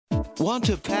Want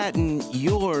to patent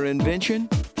your invention?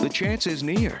 The chance is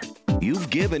near.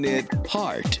 You've given it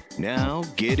heart. Now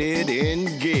get it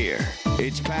in gear.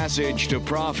 It's Passage to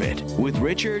Profit with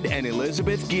Richard and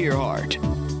Elizabeth Gearhart.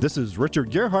 This is Richard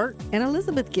Gearhart. And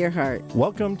Elizabeth Gearhart.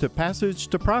 Welcome to Passage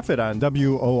to Profit on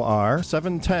WOR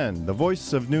 710, the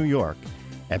voice of New York.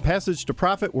 At Passage to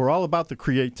Profit, we're all about the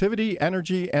creativity,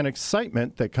 energy, and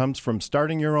excitement that comes from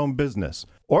starting your own business.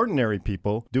 Ordinary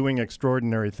people doing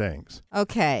extraordinary things.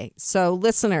 Okay, so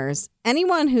listeners,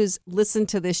 anyone who's listened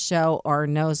to this show or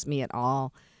knows me at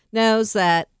all knows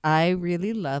that I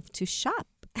really love to shop.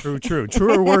 True.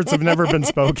 Truer words have never been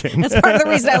spoken. That's part of the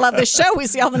reason I love this show. We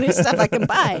see all the new stuff I can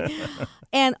buy.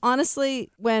 And honestly,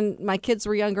 when my kids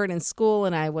were younger and in school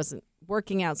and I wasn't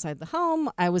working outside the home,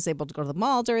 I was able to go to the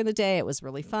mall during the day. It was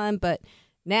really fun. But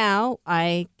now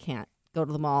I can't go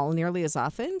to the mall nearly as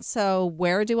often. So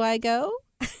where do I go?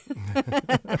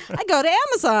 I go to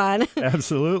Amazon.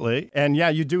 Absolutely. And yeah,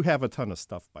 you do have a ton of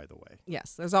stuff, by the way.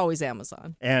 Yes, there's always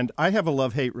Amazon. And I have a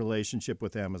love-hate relationship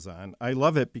with Amazon. I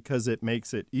love it because it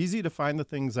makes it easy to find the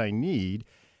things I need.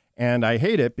 And I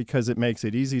hate it because it makes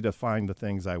it easy to find the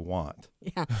things I want.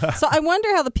 Yeah. So I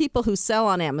wonder how the people who sell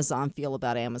on Amazon feel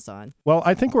about Amazon. Well,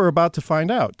 I think we're about to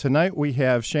find out. Tonight we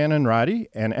have Shannon Roddy,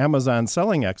 an Amazon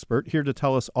selling expert, here to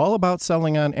tell us all about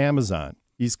selling on Amazon.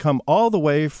 He's come all the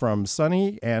way from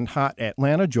sunny and hot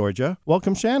Atlanta, Georgia.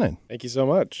 Welcome, Shannon. Thank you so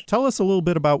much. Tell us a little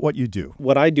bit about what you do.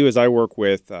 What I do is I work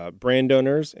with brand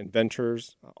owners,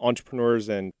 inventors, entrepreneurs,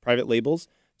 and private labels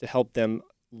to help them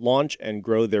launch and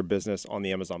grow their business on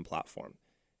the Amazon platform.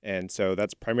 And so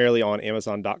that's primarily on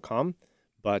Amazon.com,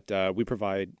 but we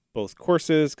provide both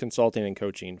courses, consulting, and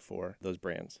coaching for those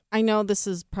brands. I know this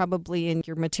is probably in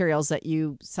your materials that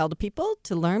you sell to people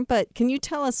to learn, but can you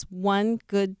tell us one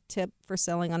good tip for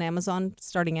selling on Amazon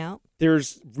starting out?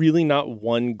 There's really not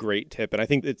one great tip, and I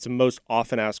think it's the most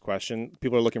often asked question.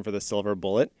 People are looking for the silver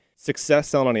bullet. Success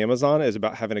selling on Amazon is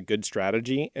about having a good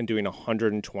strategy and doing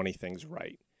 120 things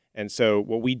right. And so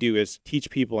what we do is teach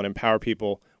people and empower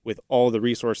people with all the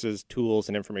resources, tools,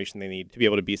 and information they need to be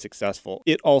able to be successful.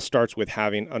 It all starts with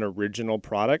having an original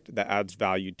product that adds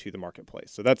value to the marketplace.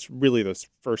 So that's really the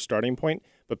first starting point.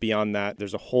 But beyond that,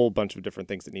 there's a whole bunch of different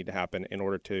things that need to happen in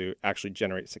order to actually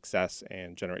generate success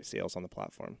and generate sales on the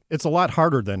platform. It's a lot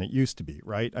harder than it used to be,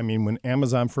 right? I mean, when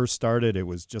Amazon first started, it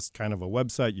was just kind of a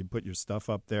website. You put your stuff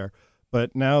up there.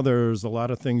 But now there's a lot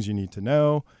of things you need to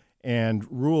know and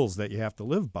rules that you have to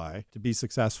live by to be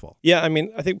successful. Yeah, I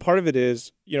mean, I think part of it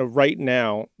is, right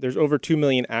now, there's over 2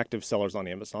 million active sellers on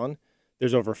Amazon.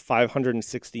 There's over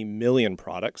 560 million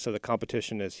products, so the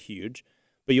competition is huge.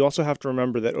 But you also have to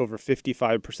remember that over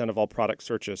 55% of all product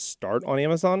searches start on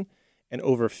Amazon, and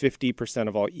over 50%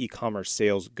 of all e-commerce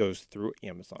sales goes through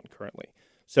Amazon currently.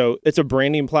 So it's a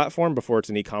branding platform before it's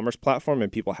an e-commerce platform,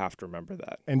 and people have to remember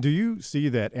that. And do you see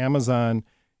that Amazon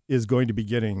is going to be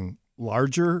getting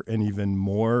larger and even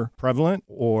more prevalent,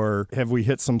 or have we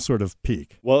hit some sort of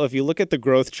peak? Well, if you look at the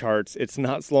growth charts, it's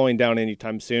not slowing down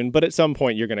anytime soon, but at some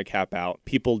point you're going to cap out.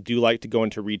 People do like to go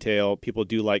into retail. People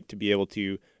do like to be able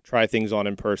to try things on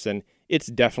in person. It's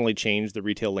definitely changed the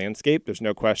retail landscape, there's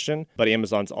no question, but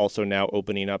Amazon's also now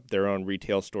opening up their own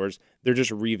retail stores. They're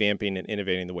just revamping and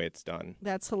innovating the way it's done.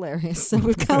 That's hilarious. So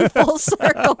we've come full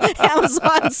circle.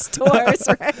 Amazon stores,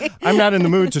 right? I'm not in the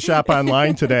mood to shop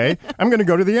online today. I'm going to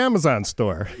go to the Amazon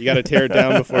store. You got to tear it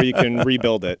down before you can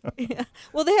rebuild it. Yeah.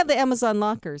 Well, they have the Amazon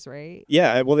lockers, right?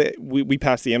 Yeah, well, we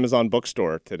passed the Amazon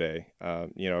bookstore today,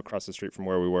 across the street from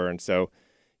where we were. And so,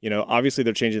 obviously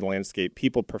they're changing the landscape.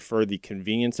 People prefer the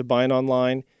convenience of buying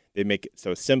online. They make it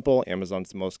so simple. Amazon's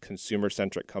the most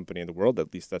consumer-centric company in the world.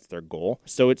 At least that's their goal.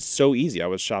 So it's so easy. I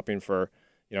was shopping for,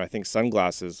 I think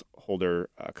sunglasses holder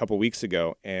a couple weeks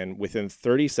ago, and within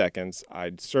 30 seconds,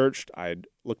 I'd searched, I'd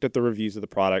looked at the reviews of the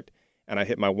product, and I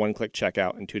hit my one-click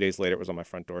checkout, and 2 days later, it was on my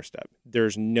front doorstep.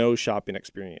 There's no shopping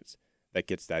experience that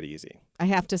gets that easy. I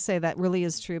have to say that really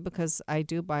is true because I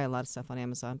do buy a lot of stuff on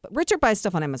Amazon. But Richard buys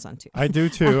stuff on Amazon too. I do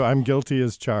too. I'm guilty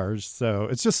as charged. So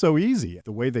it's just so easy.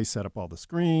 The way they set up all the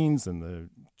screens and the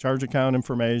charge account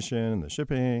information and the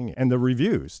shipping and the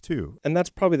reviews too. And that's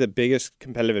probably the biggest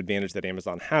competitive advantage that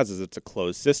Amazon has is it's a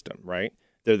closed system, right?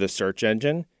 They're the search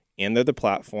engine and they're the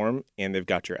platform and they've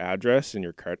got your address and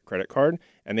your credit card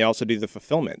and they also do the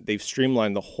fulfillment. They've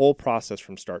streamlined the whole process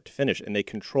from start to finish and they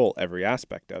control every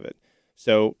aspect of it.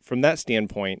 So from that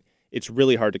standpoint, it's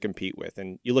really hard to compete with.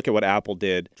 And you look at what Apple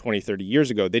did 20, 30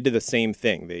 years ago, they did the same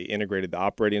thing. They integrated the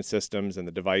operating systems and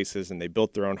the devices and they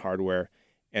built their own hardware.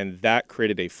 And that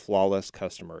created a flawless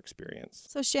customer experience.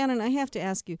 So Shannon, I have to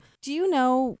ask you, do you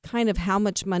know kind of how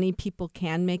much money people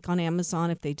can make on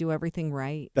Amazon if they do everything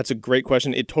right? That's a great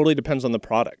question. It totally depends on the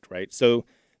product, right? So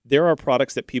there are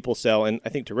products that people sell, and I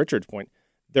think to Richard's point,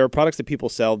 there are products that people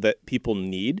sell that people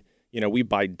need. We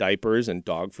buy diapers and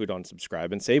dog food on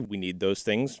Subscribe and Save. We need those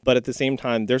things. But at the same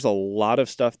time, there's a lot of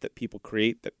stuff that people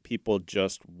create that people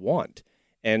just want.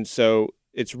 And so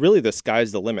it's really the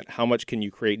sky's the limit. How much can you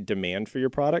create demand for your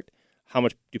product? How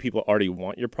much do people already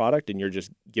want your product? And you're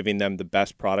just giving them the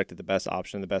best product at the best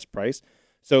option, the best price.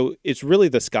 So it's really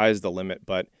the sky's the limit.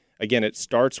 But again, it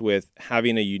starts with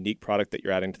having a unique product that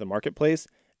you're adding to the marketplace.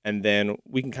 And then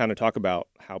we can kind of talk about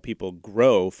how people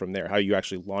grow from there, how you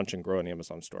actually launch and grow an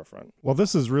Amazon storefront. Well,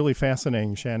 this is really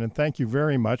fascinating, Shannon. Thank you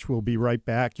very much. We'll be right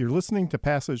back. You're listening to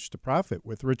Passage to Profit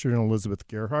with Richard and Elizabeth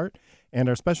Gearhart. And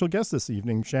our special guest this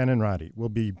evening, Shannon Roddy. We'll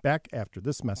be back after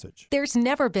this message. There's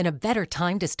never been a better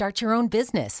time to start your own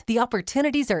business. The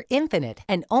opportunities are infinite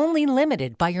and only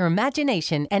limited by your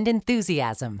imagination and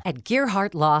enthusiasm. At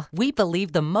Gearhart Law, we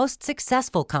believe the most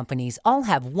successful companies all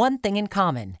have one thing in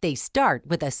common. They start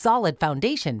with a solid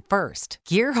foundation first.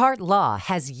 Gearhart Law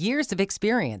has years of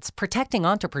experience protecting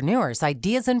entrepreneurs'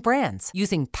 ideas and brands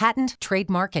using patent,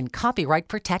 trademark, and copyright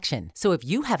protection. So if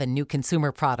you have a new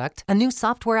consumer product, a new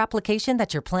software application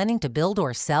that you're planning to build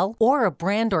or sell, or a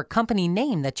brand or company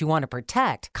name that you want to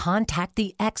protect, contact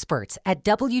the experts at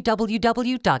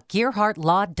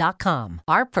www.gearhartlaw.com.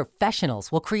 Our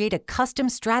professionals will create a custom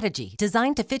strategy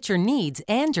designed to fit your needs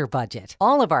and your budget.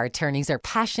 All of our attorneys are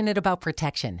passionate about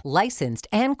protection, licensed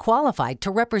and qualified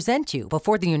to represent you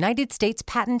before the United States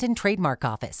Patent and Trademark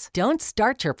Office. Don't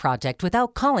start your project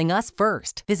without calling us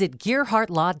first. Visit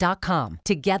gearhartlaw.com.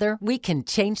 Together, we can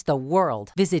change the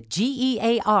world. Visit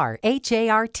GearHartlaw.com.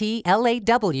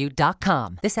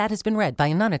 This ad has been read by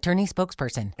a non-attorney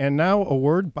spokesperson. And now a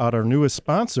word about our newest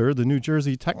sponsor, the New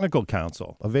Jersey Technical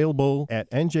Council, available at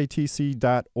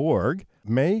njtc.org.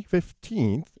 May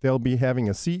 15th, they'll be having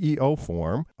a CEO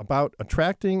forum about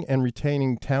attracting and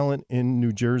retaining talent in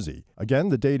New Jersey. Again,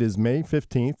 the date is May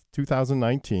 15th,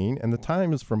 2019, and the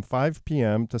time is from 5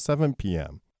 p.m. to 7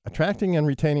 p.m. Attracting and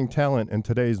retaining talent in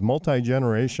today's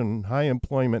multi-generation,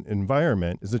 high-employment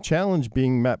environment is a challenge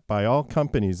being met by all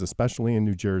companies, especially in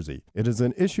New Jersey. It is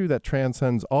an issue that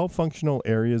transcends all functional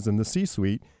areas in the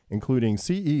C-suite, including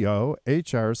CEO,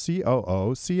 HR,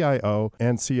 COO, CIO,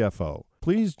 and CFO.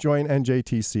 Please join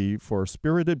NJTC for a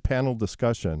spirited panel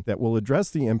discussion that will address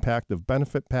the impact of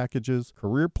benefit packages,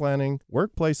 career planning,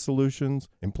 workplace solutions,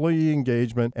 employee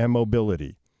engagement, and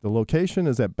mobility. The location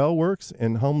is at Bellworks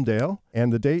in Homedale,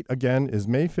 and the date again is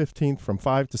May 15th from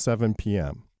 5 to 7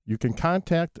 p.m. You can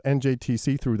contact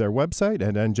NJTC through their website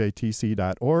at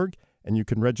njtc.org, and you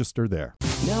can register there.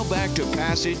 Now back to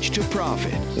Passage to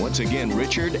Profit. Once again,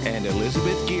 Richard and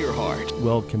Elizabeth Gearhart.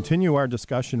 We'll continue our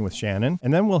discussion with Shannon,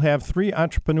 and then we'll have 3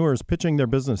 entrepreneurs pitching their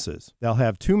businesses. They'll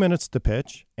have 2 minutes to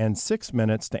pitch and 6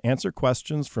 minutes to answer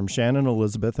questions from Shannon,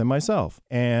 Elizabeth, and myself.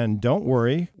 And don't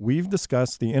worry, we've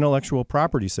discussed the intellectual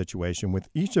property situation with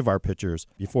each of our pitchers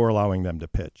before allowing them to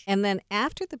pitch. And then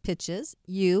after the pitches,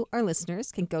 you, our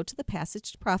listeners, can go to the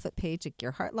Passage to Profit page at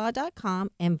gearhartlaw.com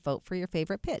and vote for your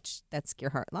favorite pitch. That's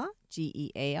Gearhart Law,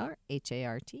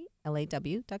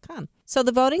 GearHartlaw.com. So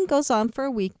the voting goes on for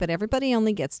a week, but everybody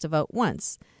only gets to vote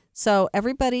once. So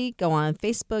everybody go on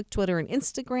Facebook, Twitter, and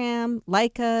Instagram,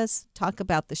 like us, talk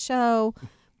about the show,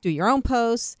 do your own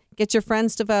posts, get your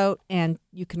friends to vote, and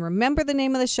you can remember the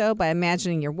name of the show by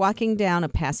imagining you're walking down a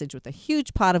passage with a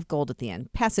huge pot of gold at the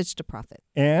end. Passage to Profit.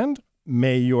 And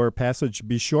may your passage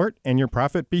be short and your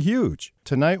profit be huge.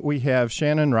 Tonight we have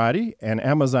Shannon Roddy, an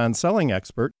Amazon selling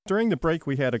expert. During the break,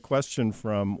 we had a question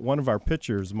from one of our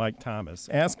pitchers, Mike Thomas,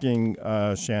 asking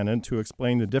Shannon to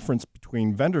explain the difference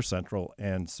between Vendor Central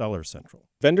and Seller Central.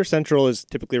 Vendor Central is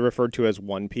typically referred to as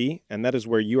 1P, and that is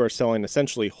where you are selling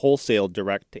essentially wholesale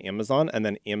direct to Amazon, and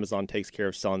then Amazon takes care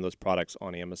of selling those products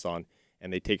on Amazon.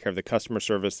 And they take care of the customer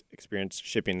service, experience,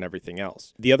 shipping, and everything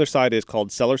else. The other side is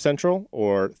called Seller Central,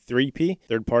 or 3P,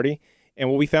 third party.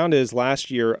 And what we found is last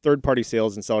year, third-party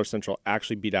sales in Seller Central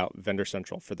actually beat out Vendor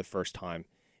Central for the first time.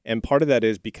 And part of that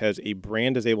is because a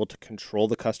brand is able to control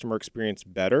the customer experience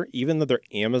better. Even though they're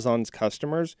Amazon's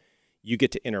customers, you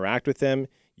get to interact with them,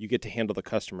 you get to handle the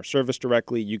customer service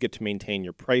directly, you get to maintain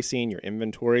your pricing, your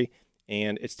inventory.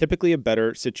 And it's typically a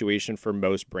better situation for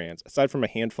most brands. Aside from a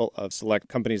handful of select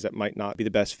companies that might not be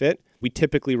the best fit, we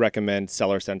typically recommend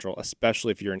Seller Central,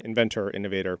 especially if you're an inventor or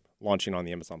innovator launching on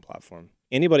the Amazon platform.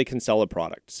 Anybody can sell a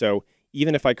product. So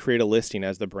even if I create a listing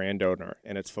as the brand owner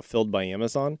and it's fulfilled by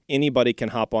Amazon, anybody can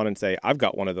hop on and say, I've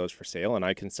got one of those for sale and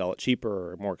I can sell it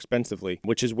cheaper or more expensively,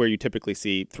 which is where you typically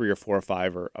see 3 or 4 or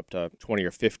 5 or up to 20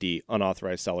 or 50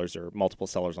 unauthorized sellers or multiple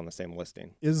sellers on the same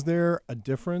listing. Is there a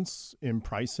difference in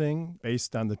pricing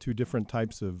based on the two different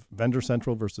types of Vendor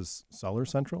Central versus Seller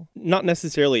Central? Not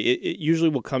necessarily. It usually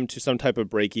will come to some type of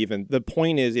break even. The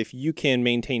point is, if you can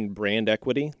maintain brand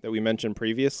equity that we mentioned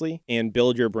previously and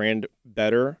build your brand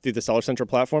better through the Seller Central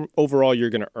platform, overall you're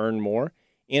going to earn more.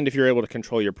 And if you're able to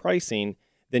control your pricing,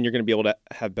 then you're going to be able to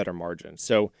have better margins.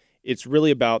 So it's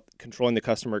really about controlling the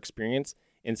customer experience.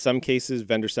 In some cases,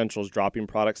 Vendor Central is dropping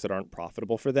products that aren't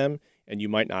profitable for them, and you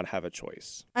might not have a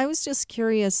choice. I was just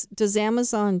curious, does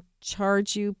Amazon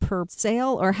charge you per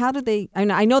sale, or how do they,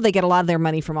 I know they get a lot of their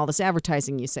money from all this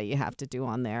advertising you say you have to do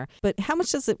on there, but how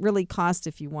much does it really cost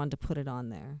if you want to put it on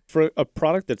there? For a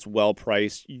product that's well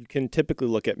priced, you can typically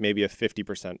look at maybe a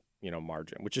 50%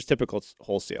 margin, which is typical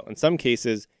wholesale. In some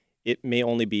cases, it may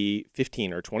only be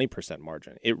 15 or 20%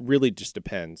 margin. It really just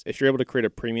depends. If you're able to create a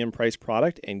premium price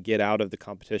product and get out of the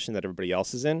competition that everybody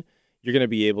else is in, you're going to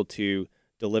be able to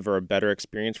deliver a better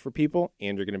experience for people,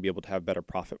 and you're going to be able to have better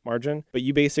profit margin. But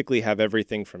you basically have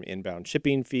everything from inbound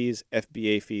shipping fees,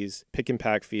 FBA fees, pick and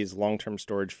pack fees, long-term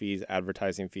storage fees,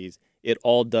 advertising fees. It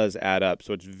all does add up.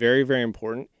 So it's very, very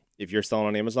important if you're selling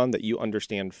on Amazon that you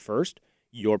understand first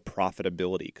your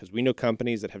profitability, because we know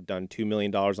companies that have done $2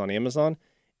 million on Amazon,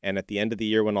 and at the end of the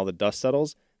year when all the dust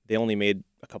settles, they only made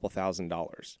a couple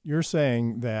 $1,000s. You're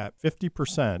saying that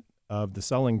 50% of the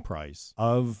selling price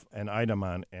of an item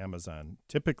on Amazon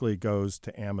typically goes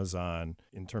to Amazon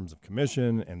in terms of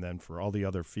commission, and then for all the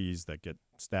other fees that get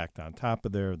stacked on top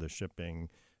of there, the shipping,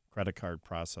 credit card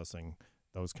processing,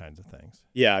 those kinds of things.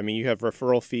 Yeah, I mean, you have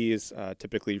referral fees,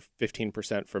 typically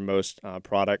 15% for most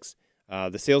products.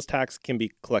 The sales tax can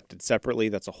be collected separately.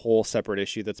 That's a whole separate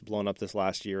issue that's blown up this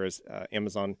last year as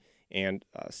Amazon and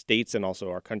states and also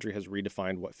our country has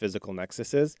redefined what physical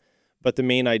nexus is. But the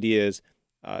main idea is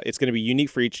it's going to be unique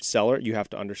for each seller. You have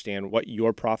to understand what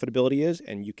your profitability is,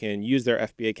 and you can use their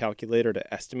FBA calculator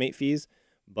to estimate fees.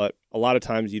 But a lot of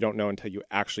times you don't know until you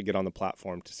actually get on the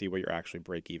platform to see what your actually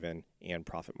break even and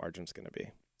profit margin is going to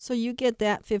be. So you get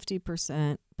that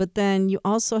 50%, but then you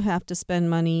also have to spend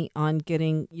money on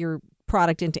getting your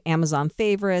product into Amazon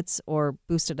favorites or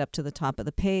boost it up to the top of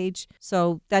the page.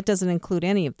 So that doesn't include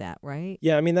any of that, right?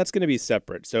 Yeah, I mean, that's going to be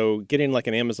separate. So getting like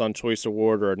an Amazon Choice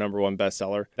Award or a #1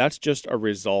 bestseller, that's just a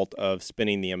result of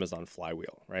spinning the Amazon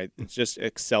flywheel, right? It's just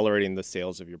accelerating the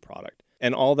sales of your product.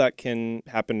 And all that can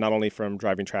happen not only from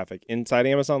driving traffic inside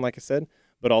Amazon, like I said,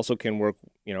 but also can work,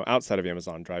 outside of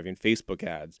Amazon, driving Facebook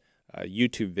ads,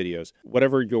 YouTube videos,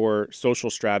 whatever your social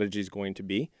strategy is going to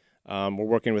be. We're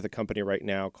working with a company right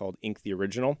now called Ink the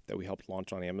Original that we helped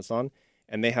launch on Amazon,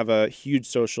 and they have a huge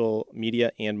social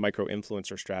media and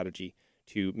micro-influencer strategy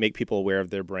to make people aware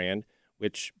of their brand,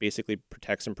 which basically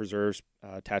protects and preserves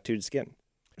tattooed skin.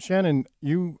 Shannon,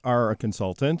 you are a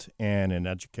consultant and an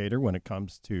educator when it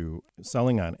comes to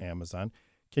selling on Amazon.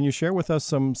 Can you share with us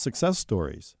some success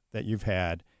stories that you've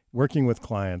had working with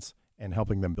clients and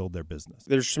helping them build their business?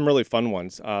 There's some really fun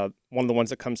ones. One of the ones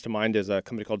that comes to mind is a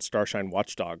company called Starshine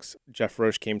Watchdogs. Jeff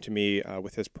Roche came to me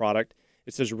with his product.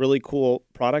 It's this really cool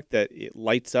product that it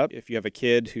lights up if you have a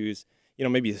kid who's,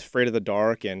 maybe afraid of the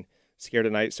dark and scared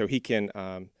at night. So he can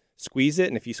squeeze it,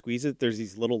 and if you squeeze it, there's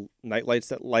these little night lights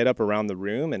that light up around the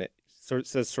room, and it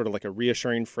says sort of like a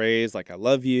reassuring phrase like "I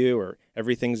love you" or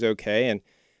 "everything's okay." And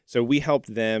so we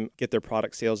helped them get their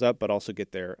product sales up, but also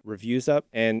get their reviews up.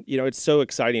 And, it's so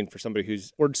exciting for somebody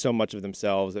who's poured so much of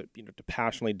themselves that, to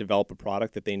passionately develop a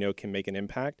product that they know can make an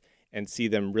impact and see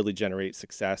them really generate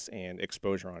success and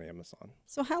exposure on Amazon.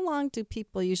 So how long do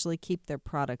people usually keep their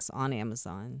products on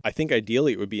Amazon? I think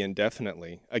ideally it would be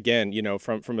indefinitely. Again,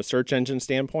 from a search engine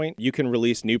standpoint, you can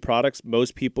release new products.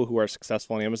 Most people who are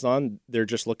successful on Amazon, they're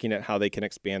just looking at how they can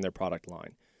expand their product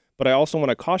line. But I also want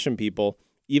to caution people,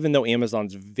 even though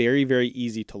Amazon's very, very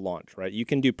easy to launch, right? You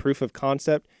can do proof of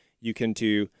concept. You can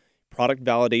do product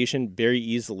validation very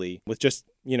easily with just,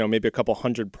 maybe a couple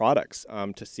hundred products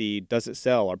to see, does it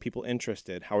sell? Are people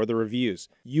interested? How are the reviews?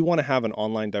 You want to have an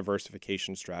online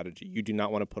diversification strategy. You do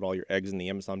not want to put all your eggs in the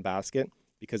Amazon basket,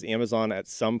 because Amazon at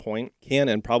some point can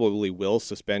and probably will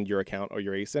suspend your account or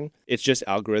your ASIN. It's just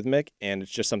algorithmic, and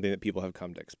it's just something that people have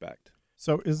come to expect.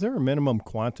 So is there a minimum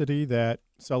quantity that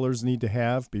sellers need to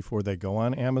have before they go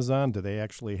on Amazon? Do they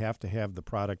actually have to have the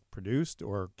product produced,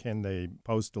 or can they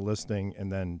post a listing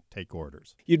and then take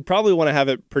orders? You'd probably want to have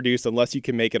it produced unless you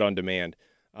can make it on demand.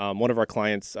 One of our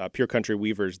clients, Pure Country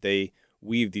Weavers, they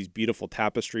weave these beautiful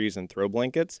tapestries and throw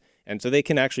blankets, and so they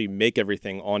can actually make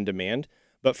everything on demand.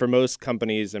 But for most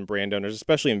companies and brand owners,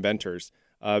 especially inventors,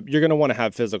 you're going to want to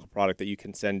have physical product that you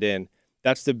can send in.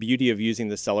 That's the beauty of using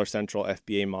the Seller Central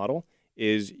FBA model,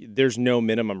 is there's no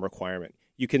minimum requirement.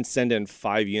 You can send in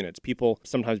 5 units. People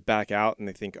sometimes back out and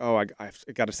they think, oh, I've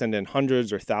got to send in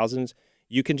hundreds or thousands.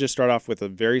 You can just start off with a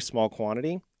very small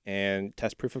quantity and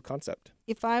test proof of concept.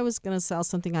 If I was going to sell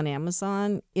something on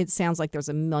Amazon, it sounds like there's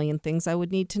a million things I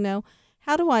would need to know.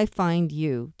 How do I find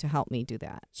you to help me do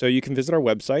that? So you can visit our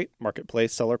website,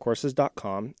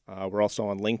 marketplacesellercourses.com. We're also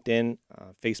on LinkedIn,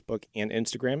 Facebook, and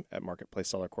Instagram at Marketplace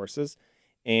Seller Courses.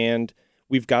 And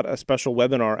we've got a special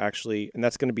webinar, actually, and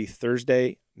that's going to be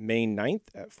Thursday, May 9th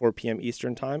at 4 p.m.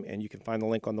 Eastern Time, and you can find the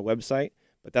link on the website.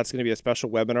 But that's going to be a special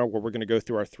webinar where we're going to go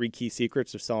through our 3 key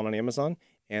secrets of selling on Amazon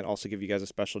and also give you guys a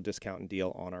special discount and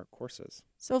deal on our courses.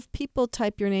 So if people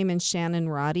type your name in Shannon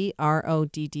Roddy,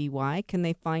 Roddy, can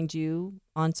they find you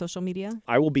on social media?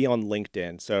 I will be on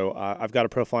LinkedIn. So I've got a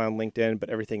profile on LinkedIn, but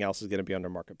everything else is going to be under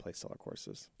Marketplace Seller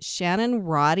Courses. Shannon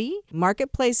Roddy,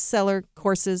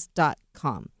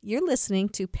 marketplacesellercourses.com. You're listening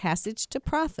to Passage to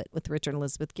Profit with Richard and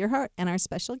Elizabeth Gearhart and our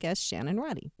special guest, Shannon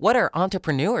Roddy. What are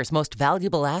entrepreneurs' most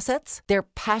valuable assets? Their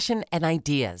passion and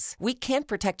ideas. We can't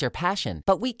protect your passion,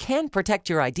 but we can protect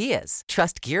your ideas.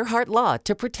 Trust Gearhart Law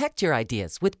to protect your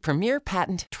ideas with premier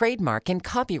patent, trademark, and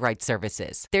copyright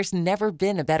services. There's never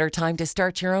been a better time to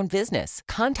start your own business.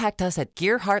 Contact us at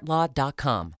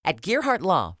GearhartLaw.com. At Gearhart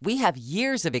Law, we have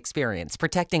years of experience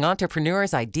protecting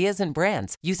entrepreneurs' ideas and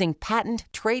brands using patent,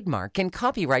 trademark, and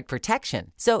copyright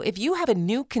protection. So if you have a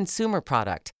new consumer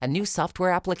product, a new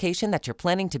software application that you're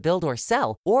planning to build or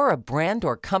sell, or a brand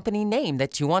or company name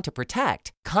that you want to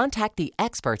protect, contact the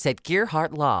experts at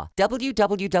Gearhart Law.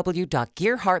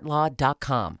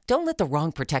 www.gearhartlaw.com. Don't let the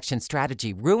wrong protection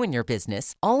strategy ruin your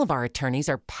business. All of our attorneys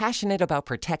are passionate about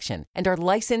protection and are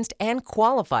licensed and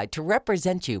qualified to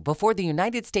represent you before the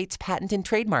United States Patent and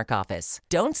Trademark Office.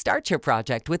 Don't start your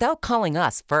project without calling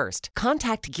us first.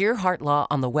 Contact Gearhart Law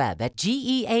on the web at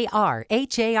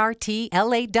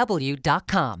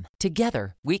GearhartLaw.com.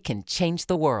 Together, we can change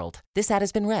the world. This ad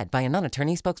has been read by a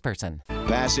non-attorney spokesperson.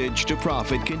 Passage to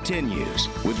Profit continues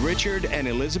with Richard and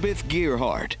Elizabeth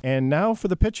Gearhart. And now for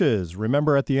the pitches.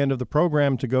 Remember at the end of the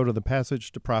program to go to the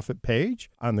Passage to Profit page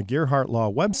on the Gearhart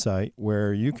Law website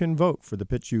where you can vote for the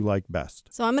pitch you like best.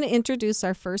 So I'm going to introduce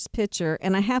our first pitcher,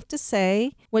 and I have to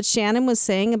say what Shannon was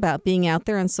saying about being out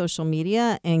there on social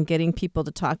media and getting people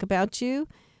to talk about you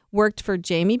worked for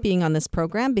Jamie being on this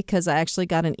program, because I actually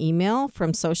got an email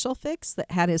from Social Fix that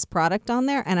had his product on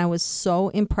there, and I was so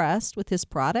impressed with his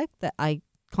product that I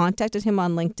contacted him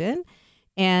on LinkedIn,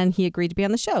 and he agreed to be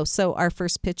on the show. So our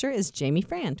first pitcher is Jamie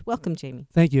Frand. Welcome, Jamie.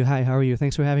 Thank you. Hi, how are you?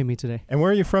 Thanks for having me today. And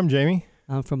where are you from, Jamie?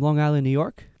 I'm from Long Island, New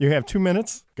York. You have 2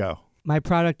 minutes. Go. My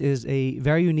product is a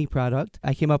very unique product.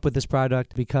 I came up with this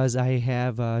product because I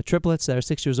have triplets that are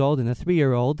 6 years old and a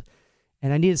 3-year-old,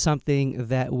 and I needed something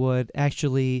that would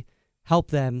actually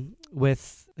help them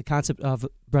with the concept of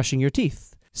brushing your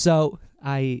teeth. So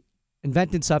I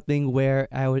invented something where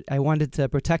I wanted to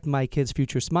protect my kids'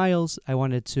 future smiles. I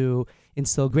wanted to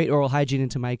instill great oral hygiene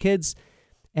into my kids,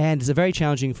 and it's very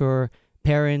challenging for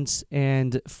parents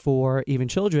and for even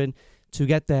children to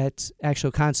get that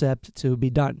actual concept to be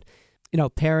done. You know,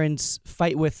 parents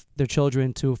fight with their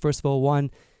children to, first of all, one,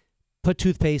 put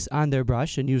toothpaste on their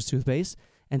brush and use toothpaste,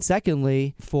 and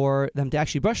secondly, for them to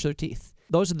actually brush their teeth.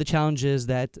 Those are the challenges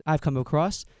that I've come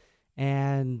across,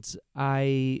 and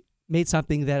I made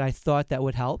something that I thought that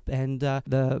would help. And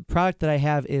the product that I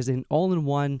have is an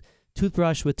all-in-one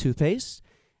toothbrush with toothpaste.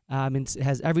 It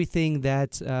has everything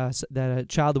that a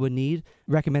child would need,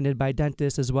 recommended by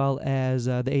dentists as well as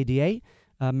the ADA,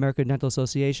 American Dental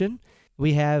Association.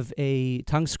 We have a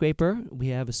tongue scraper. We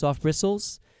have a soft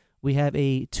bristles. We have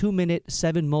a 2-minute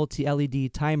 7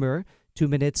 multi-LED timer. 2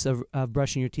 minutes of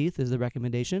brushing your teeth is the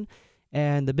recommendation.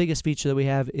 And the biggest feature that we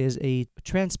have is a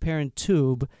transparent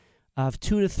tube of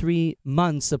 2 to 3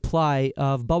 months supply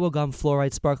of bubblegum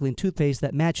fluoride sparkling toothpaste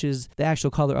that matches the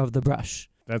actual color of the brush.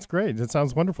 That's great. That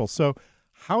sounds wonderful. So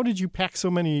how did you pack so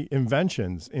many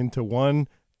inventions into one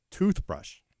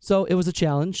toothbrush? So it was a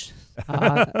challenge.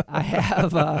 I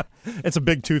have... it's a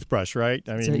big toothbrush, right?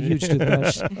 It's a huge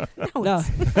toothbrush. No.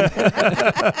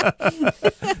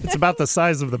 It's about the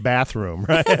size of the bathroom,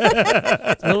 right?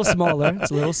 It's a little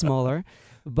smaller.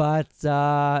 But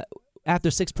after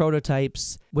 6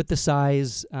 prototypes, with the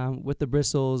size, with the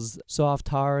bristles, soft,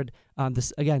 hard,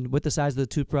 with the size of the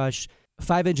toothbrush,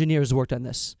 5 engineers worked on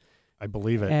this. I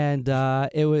believe it. And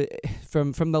it was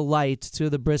from the light to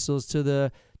the bristles to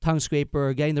the tongue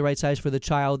scraper, getting the right size for the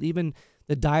child, even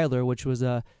the dialer, which was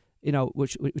a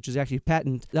which is actually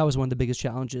patent. That was one of the biggest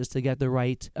challenges, to get the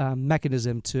right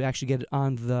mechanism to actually get it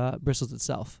on the bristles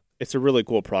itself. It's a really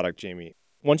cool product, Jamie.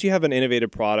 Once you have an innovative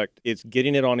product, it's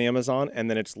getting it on Amazon, and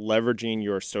then it's leveraging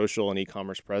your social and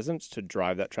e-commerce presence to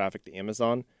drive that traffic to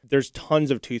Amazon. There's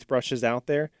tons of toothbrushes out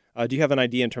there. Do you have an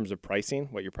idea in terms of pricing,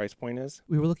 what your price point is?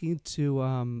 We were looking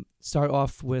to start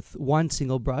off with one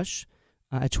single brush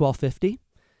at $12.50,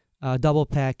 double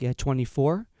pack at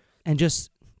 $24, and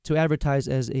just to advertise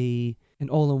as an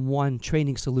all-in-one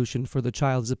training solution for the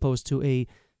child as opposed to a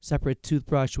separate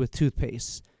toothbrush with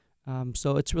toothpaste.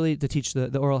 So it's really to teach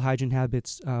the oral hygiene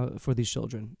habits for these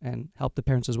children and help the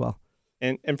parents as well.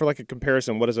 And for like a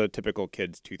comparison, what does a typical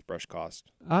kid's toothbrush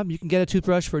cost? You can get a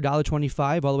toothbrush for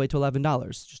 $1.25 all the way to $11.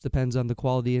 Just depends on the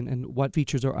quality and what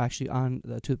features are actually on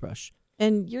the toothbrush.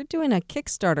 And you're doing a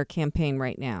Kickstarter campaign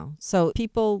right now. So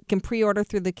people can pre-order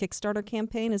through the Kickstarter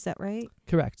campaign, is that right?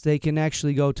 Correct. They can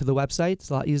actually go to the website. It's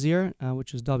a lot easier,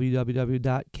 which is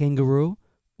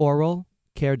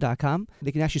www.kangarooralcare.com.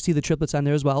 They can actually see the triplets on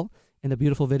there as well in a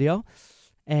beautiful video.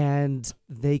 And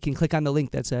they can click on the link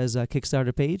that says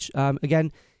Kickstarter page.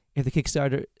 Again, if the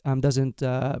Kickstarter doesn't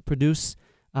produce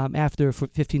after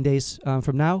 15 days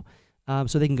from now,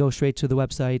 so they can go straight to the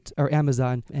website or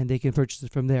Amazon and they can purchase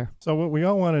it from there. So what we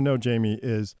all want to know, Jamie,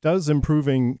 is does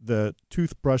improving the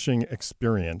toothbrushing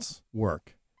experience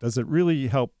work? Does it really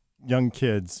help young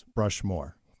kids brush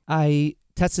more? I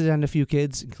tested it on a few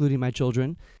kids, including my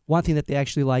children. One thing that they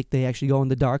actually like, they actually go in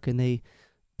the dark and they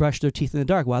brush their teeth in the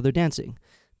dark while they're dancing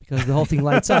because the whole thing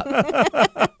lights up.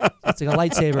 It's like a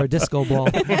lightsaber, a disco ball.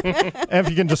 And if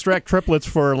you can distract triplets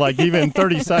for like even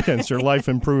 30 seconds, your life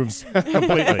improves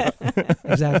completely.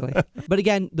 Exactly. But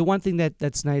again, the one thing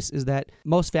that's nice is that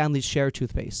most families share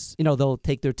toothpaste. They'll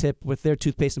take their tip with their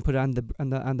toothpaste and put it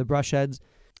on the brush heads.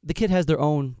 The kid has their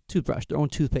own toothbrush, their own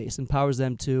toothpaste, empowers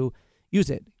them to use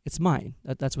it. It's mine.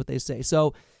 That's what they say.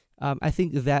 So I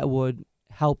think that would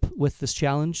help with this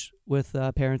challenge with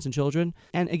parents and children.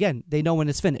 And again, they know when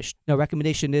it's finished.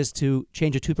 Recommendation is to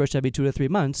change your toothbrush every 2 to 3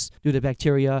 months due to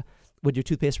bacteria when your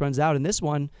toothpaste runs out. And this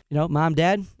one, Mom,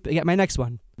 Dad, I got my next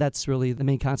one. That's really the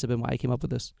main concept and why I came up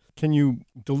with this. Can you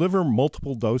deliver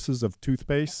multiple doses of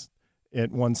toothpaste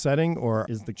at one setting, or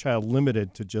is the child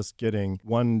limited to just getting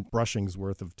one brushing's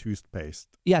worth of toothpaste?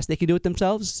 Yes, they can do it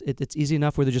themselves. It's easy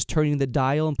enough where they're just turning the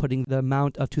dial and putting the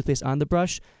amount of toothpaste on the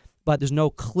brush. But there's no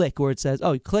click where it says,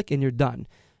 oh, you click and you're done.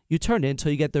 You turn it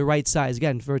until you get the right size.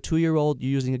 Again, for a 2-year-old,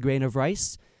 you're using a grain of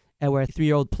rice, and where a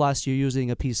 3-year-old plus, you're using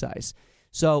a pea size.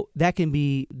 So that can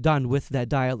be done with that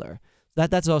dialer.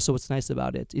 That's also what's nice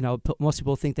about it. Most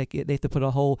people think that they have to put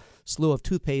a whole slew of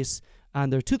toothpaste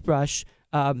on their toothbrush.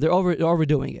 They're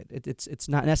overdoing it. It's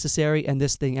not necessary, and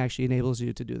this thing actually enables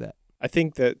you to do that. I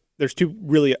think that there's two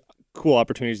really cool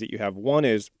opportunities that you have. One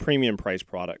is premium price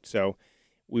product. So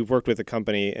we've worked with a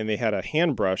company and they had a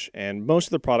hand brush, and most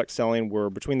of the products selling were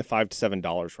between the $5 to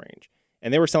 $7 range.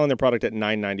 And they were selling their product at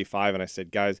 $9.95. And I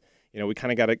said, guys, we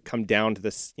kind of got to come down to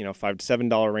this, $5 to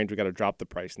 $7 range. We got to drop the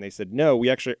price. And they said, no, we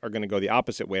actually are going to go the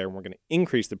opposite way, and we're going to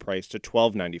increase the price to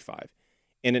 $12.95.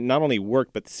 And it not only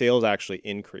worked, but the sales actually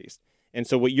increased. And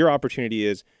so what your opportunity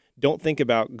is, don't think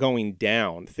about going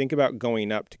down. Think about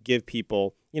going up to give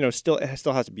people, it still has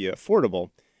to be affordable.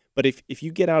 But if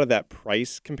you get out of that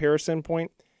price comparison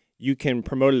point, you can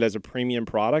promote it as a premium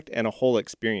product and a whole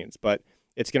experience. But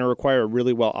it's going to require a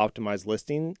really well-optimized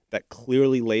listing that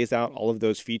clearly lays out all of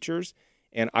those features.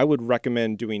 And I would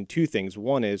recommend doing two things.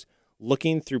 One is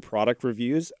looking through product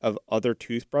reviews of other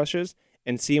toothbrushes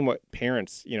and seeing what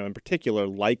parents, in particular,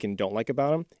 like and don't like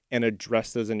about them, and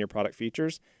address those in your product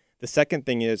features. The second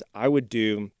thing is I would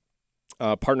do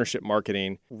partnership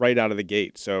marketing right out of the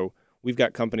gate. So we've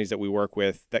got companies that we work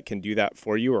with that can do that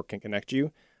for you or can connect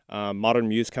you. Modern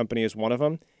Muse Company is one of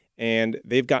them, and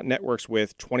they've got networks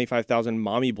with 25,000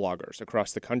 mommy bloggers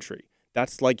across the country.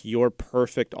 That's like your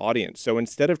perfect audience. So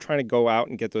instead of trying to go out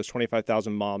and get those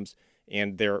 25,000 moms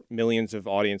and their millions of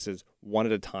audiences one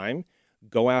at a time,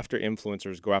 go after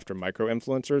influencers, go after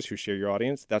micro-influencers who share your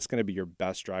audience. That's going to be your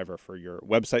best driver for your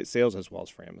website sales as well as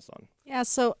for Amazon. Yeah,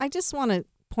 so I just want to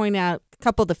point out a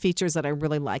couple of the features that I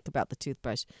really like about the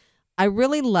toothbrush. I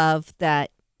really love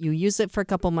that you use it for a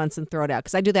couple months and throw it out,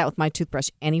 because I do that with my toothbrush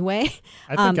anyway.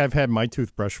 I think I've had my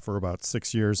toothbrush for about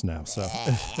 6 years now. So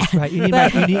right, you need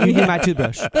my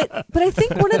toothbrush. But I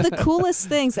think one of the coolest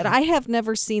things, that I have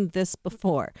never seen this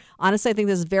before, honestly, I think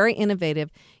this is very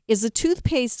innovative, is the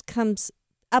toothpaste comes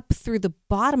up through the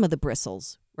bottom of the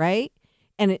bristles, right?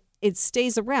 And it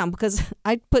stays around, because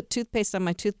I put toothpaste on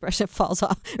my toothbrush, it falls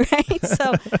off, right?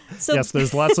 So yes,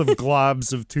 there's lots of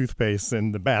globs of toothpaste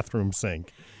in the bathroom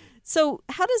sink. So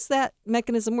how does that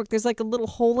mechanism work? There's like a little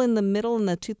hole in the middle and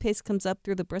the toothpaste comes up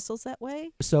through the bristles that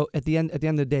way? So at the end of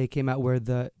the day, it came out where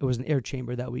it was an air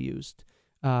chamber that we used.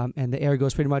 And the air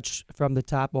goes pretty much from the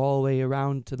top all the way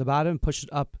around to the bottom, pushes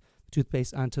up the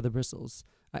toothpaste onto the bristles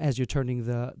as you're turning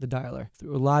the dialer.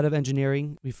 Through a lot of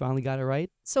engineering, we finally got it right.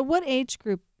 So what age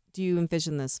group do you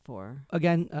envision this for?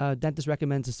 Again, dentist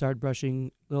recommends to start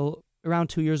brushing around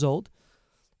 2 years old.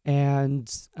 And,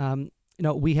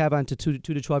 we have on to 2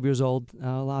 to 12 years old.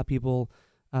 A lot of people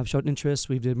have showed interest.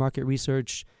 We did market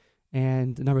research,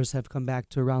 and the numbers have come back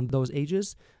to around those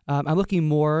ages. I'm looking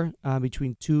more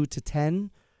between 2 to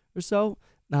 10 or so.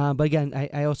 But again,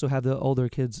 I also have the older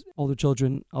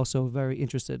children also very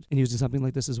interested in using something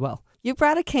like this as well. You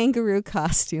brought a kangaroo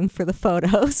costume for the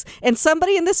photos, and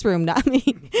somebody in this room, not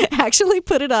me, actually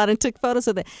put it on and took photos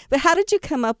of it. But how did you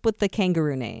come up with the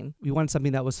kangaroo name? We wanted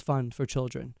something that was fun for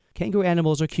children. Kangaroo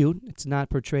animals are cute. It's not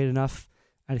portrayed enough,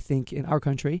 I think, in our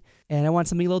country. And I want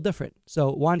something a little different.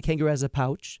 So one, kangaroo has a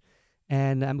pouch,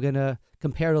 and I'm going to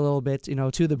compare it a little bit,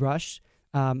 to the brush.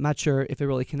 Not sure if it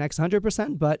really connects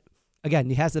 100%, but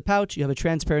again, it has the pouch. You have a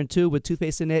transparent tube with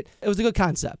toothpaste in it. It was a good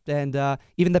concept. And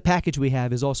even the package we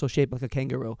have is also shaped like a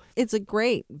kangaroo. It's a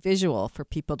great visual for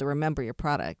people to remember your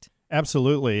product.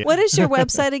 Absolutely. What is your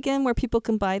website again where people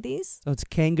can buy these? So it's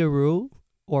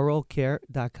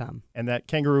kangaroooralcare.com. And that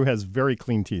kangaroo has very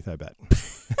clean teeth, I bet.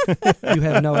 You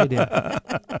have no idea.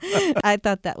 I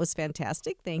thought that was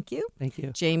fantastic. Thank you. Thank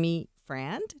you. Jamie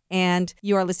Frand. And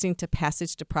you are listening to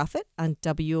Passage to Profit on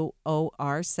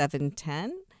WOR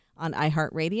 710. On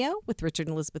iHeartRadio with Richard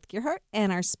and Elizabeth Gearhart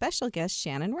and our special guest,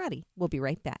 Shannon Roddy. We'll be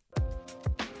right back.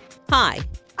 Hi,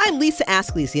 I'm Lisa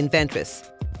Askley's the inventress,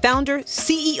 founder,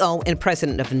 CEO, and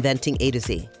president of Inventing A to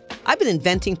Z. I've been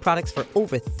inventing products for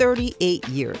over 38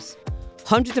 years.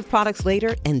 Hundreds of products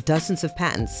later and dozens of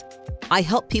patents. I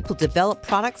help people develop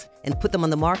products and put them on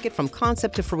the market from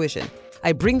concept to fruition.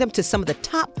 I bring them to some of the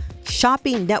top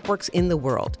shopping networks in the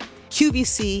world.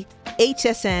 QVC,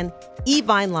 HSN,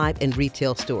 eVine Live, and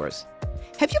retail stores.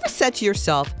 Have you ever said to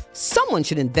yourself, someone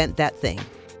should invent that thing?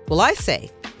 Well, I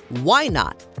say, why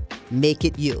not make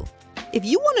it you? If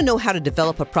you want to know how to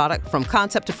develop a product from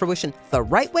concept to fruition the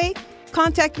right way,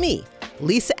 contact me,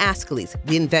 Lisa Askley's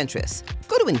the inventress.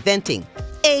 Go to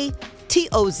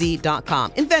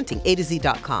inventingatoz.com,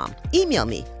 inventingatoz.com. Email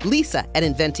me,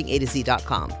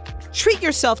 lisa@inventingatoz.com. Treat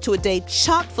yourself to a day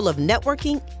chock full of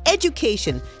networking,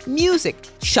 education, music,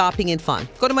 shopping, and fun.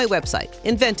 Go to my website,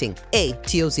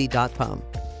 inventingatoz.com.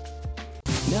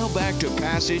 Now back to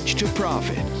Passage to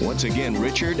Profit. Once again,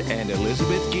 Richard and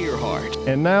Elizabeth Gearhart.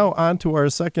 And now on to our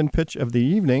second pitch of the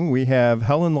evening. We have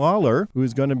Helen Lawler,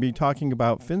 who's going to be talking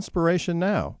about Finspiration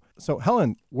Now. So,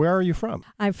 Helen, where are you from?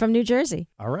 I'm from New Jersey.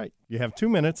 All right. You have 2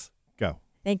 minutes. Go.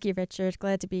 Thank you, Richard.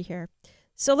 Glad to be here.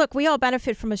 So look, we all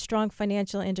benefit from a strong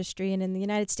financial industry, and in the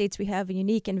United States, we have a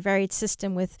unique and varied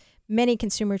system with many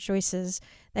consumer choices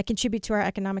that contribute to our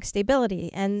economic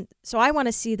stability. And so I want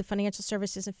to see the financial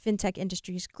services and fintech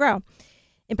industries grow.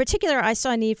 In particular, I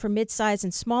saw a need for mid-sized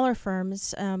and smaller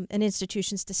firms and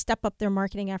institutions to step up their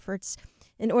marketing efforts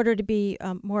in order to be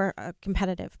more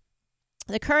competitive.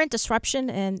 The current disruption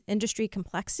and industry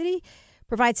complexity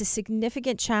provides a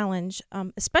significant challenge,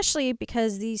 especially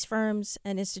because these firms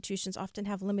and institutions often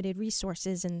have limited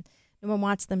resources and no one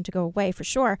wants them to go away for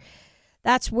sure.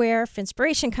 That's where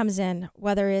Finspiration comes in,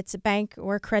 whether it's a bank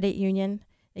or a credit union,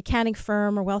 an accounting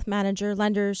firm or wealth manager,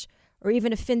 lenders, or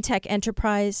even a fintech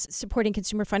enterprise supporting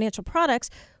consumer financial products.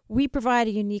 We provide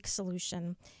a unique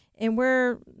solution. And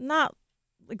we're not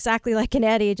exactly like an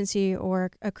ad agency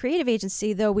or a creative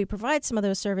agency, though we provide some of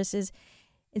those services.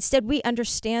 Instead, we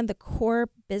understand the core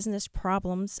business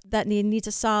problems that need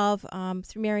to solve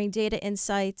through marrying data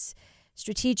insights,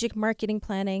 strategic marketing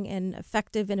planning, and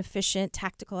effective and efficient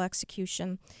tactical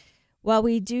execution. While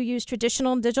we do use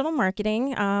traditional and digital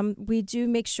marketing, we do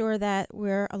make sure that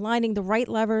we're aligning the right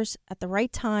levers at the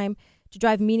right time to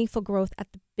drive meaningful growth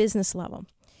at the business level.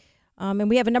 And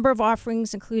we have a number of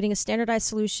offerings, including a standardized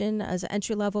solution as an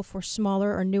entry level for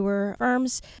smaller or newer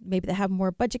firms, maybe that have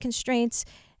more budget constraints.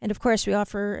 And of course, we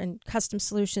offer custom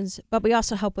solutions, but we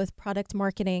also help with product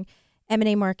marketing,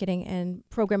 M&A marketing, and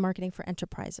program marketing for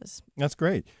enterprises. That's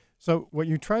great. So what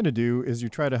you try to do is you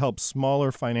try to help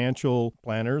smaller financial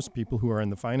planners, people who are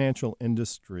in the financial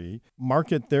industry,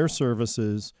 market their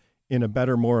services in a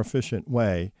better, more efficient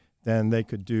way than they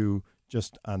could do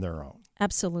just on their own.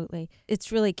 Absolutely.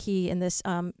 It's really key in this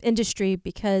industry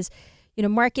because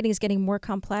marketing is getting more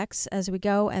complex as we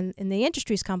go, and the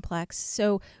industry is complex.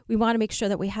 So we want to make sure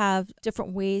that we have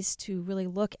different ways to really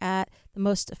look at the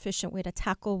most efficient way to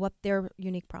tackle what their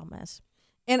unique problem is.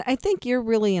 And I think you're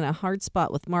really in a hard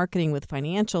spot with marketing with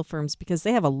financial firms because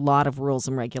they have a lot of rules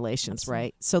and regulations,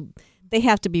 right? So they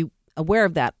have to be aware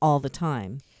of that all the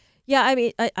time. Yeah, I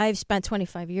mean, I've spent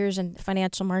 25 years in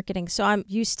financial marketing, so I'm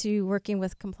used to working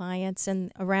with compliance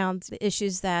and around the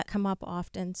issues that come up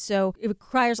often. So it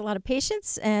requires a lot of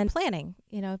patience and planning.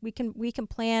 You know, we can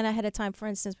plan ahead of time. For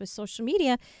instance, with social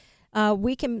media,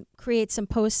 we can create some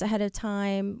posts ahead of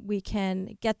time. We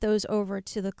can get those over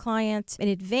to the client in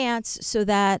advance so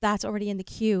that that's already in the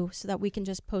queue so that we can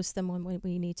just post them when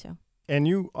we need to. And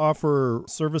you offer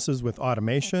services with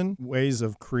automation, ways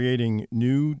of creating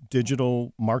new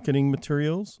digital marketing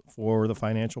materials for the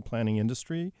financial planning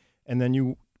industry. And then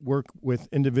you work with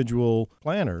individual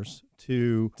planners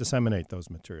to disseminate those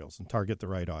materials and target the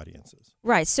right audiences.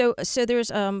 Right. So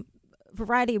there's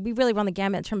variety. We really run the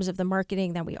gamut in terms of the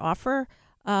marketing that we offer.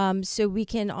 So we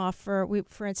can offer,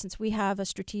 for instance, we have a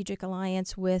strategic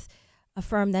alliance with a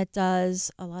firm that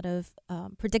does a lot of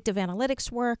predictive analytics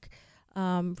work,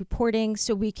 reporting,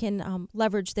 so we can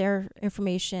leverage their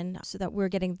information so that we're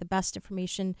getting the best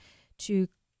information to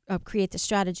create the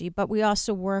strategy. But we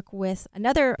also work with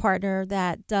another partner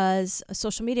that does a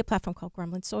social media platform called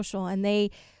Gremlin Social, and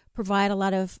they provide a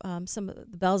lot of some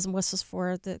of the bells and whistles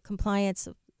for the compliance,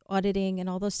 auditing, and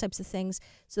all those types of things,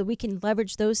 so we can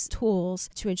leverage those tools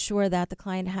to ensure that the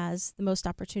client has the most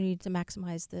opportunity to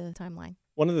maximize the timeline.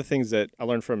 One of the things that I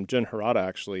learned from Jen Harada,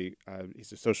 actually,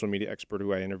 he's a social media expert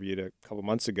who I interviewed a couple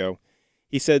months ago.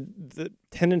 He said the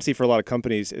tendency for a lot of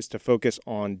companies is to focus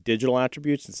on digital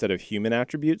attributes instead of human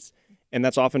attributes, and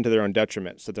that's often to their own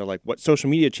detriment. So they're like, what social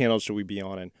media channels should we be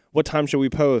on, and what time should we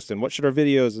post, and what should our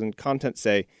videos and content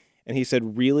say? And he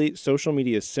said, really, social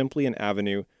media is simply an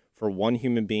avenue for one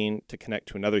human being to connect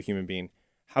to another human being.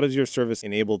 How does your service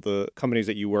enable the companies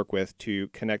that you work with to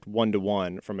connect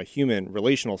one-to-one from a human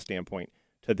relational standpoint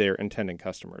to their intended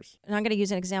customers? And I'm going to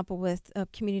use an example with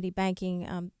community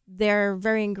banking. They're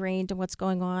very ingrained in what's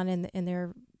going on in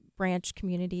their branch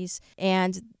communities,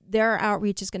 and their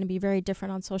outreach is going to be very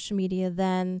different on social media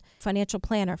than financial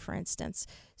planner, for instance.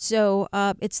 So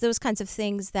it's those kinds of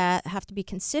things that have to be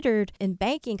considered in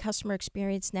banking. Customer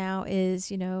experience now is,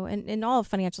 and in all of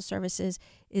financial services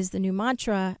is the new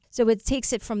mantra. So it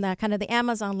takes it from that kind of the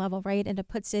Amazon level, right, and it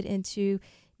puts it into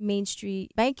Main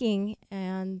Street banking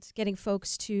and getting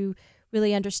folks to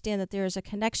really understand that there is a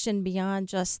connection beyond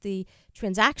just the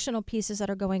transactional pieces that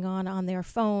are going on their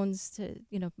phones to,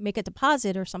 make a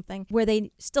deposit or something, where they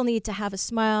still need to have a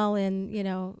smile and,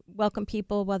 welcome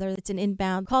people, whether it's an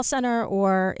inbound call center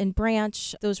or in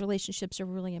branch. Those relationships are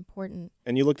really important.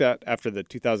 And you looked at after the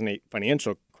 2008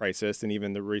 financial crisis and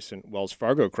even the recent Wells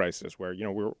Fargo crisis, where,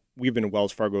 we've been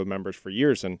Wells Fargo members for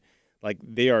years, and like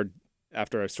they are,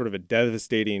 after a sort of a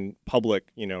devastating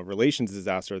public, relations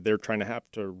disaster, they're trying to have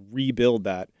to rebuild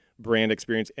that brand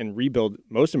experience and rebuild,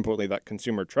 most importantly, that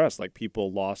consumer trust. Like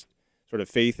people lost sort of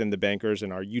faith in the bankers,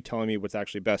 and are you telling me what's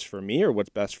actually best for me or what's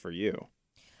best for you?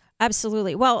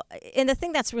 Absolutely. Well, and the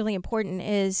thing that's really important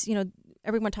is,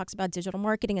 everyone talks about digital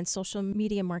marketing and social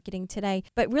media marketing today,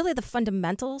 but really the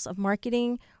fundamentals of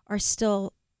marketing are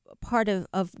still part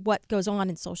of what goes on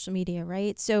in social media,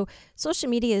 right? So social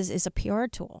media is a PR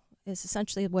tool. Is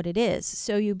essentially what it is.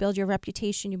 So you build your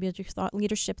reputation, you build your thought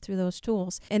leadership through those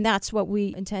tools. And that's what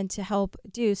we intend to help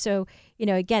do. So,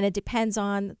 again, it depends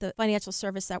on the financial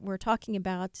service that we're talking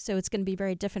about. So it's going to be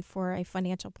very different for a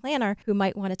financial planner who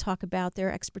might want to talk about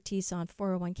their expertise on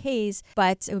 401ks,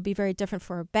 but it would be very different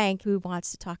for a bank who wants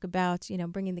to talk about,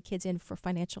 bringing the kids in for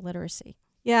financial literacy.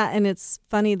 Yeah, and it's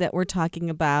funny that we're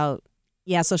talking about,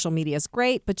 social media is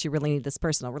great, but you really need this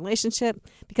personal relationship,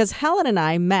 because Helen and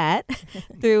I met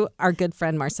through our good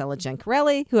friend Marcella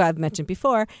Gencarelli, who I've mentioned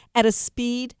before, at a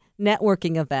speed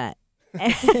networking event.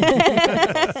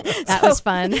 That was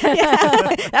fun.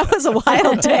 Yeah, that was a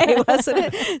wild day,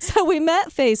 wasn't it? So we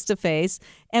met face to face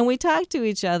and we talked to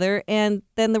each other, and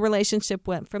then the relationship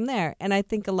went from there. And I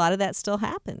think a lot of that still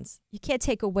happens. You can't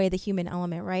take away the human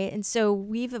element, right? And so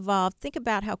we've evolved. Think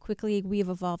about how quickly we've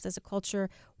evolved as a culture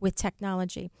with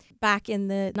technology. Back in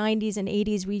the 90s and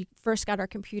 80s, we first got our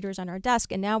computers on our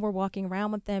desk, and now we're walking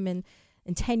around with them in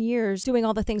 10 years doing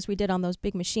all the things we did on those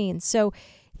big machines. So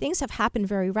things have happened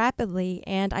very rapidly,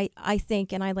 and I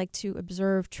think, and I like to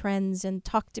observe trends and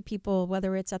talk to people,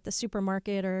 whether it's at the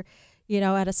supermarket or,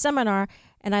 at a seminar,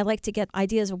 and I like to get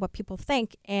ideas of what people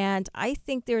think. And I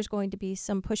think there's going to be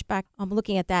some pushback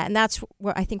looking at that, and that's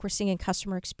what I think we're seeing in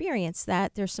customer experience,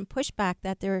 that there's some pushback,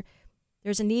 that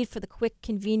there's a need for the quick,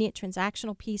 convenient,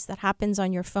 transactional piece that happens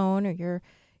on your phone or your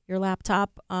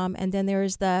laptop, and then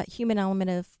there's the human element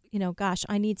of, gosh,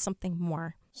 I need something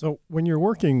more. So when you're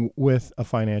working with a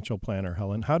financial planner,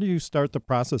 Helen, how do you start the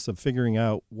process of figuring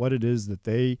out what it is that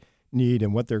they need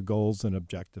and what their goals and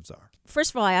objectives are?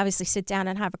 First of all, I obviously sit down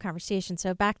and have a conversation.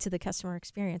 So back to the customer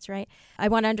experience, right? I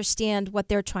want to understand what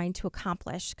they're trying to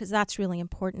accomplish because that's really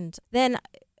important. Then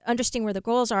understanding where the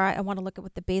goals are, I want to look at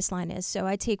what the baseline is. So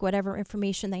I take whatever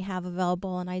information they have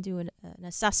available and I do an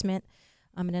assessment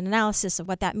and an analysis of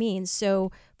what that means.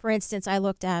 So for instance, I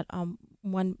looked at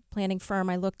one planning firm,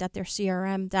 I looked at their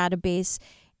CRM database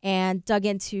and dug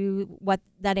into what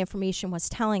that information was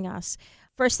telling us.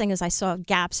 First thing is I saw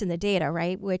gaps in the data,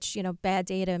 right? Which, bad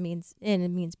data means in, it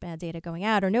means bad data going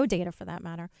out or no data for that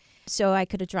matter. So I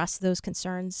could address those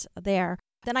concerns there.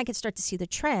 Then I could start to see the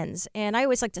trends. And I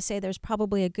always like to say there's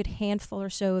probably a good handful or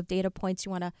so of data points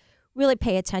you want to really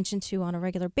pay attention to on a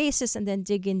regular basis and then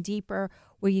dig in deeper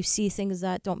where you see things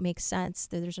that don't make sense,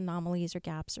 that there's anomalies or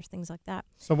gaps or things like that.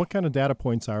 So what kind of data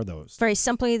points are those? Very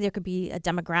simply, there could be a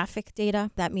demographic data.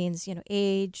 That means,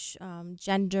 age,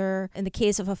 gender. In the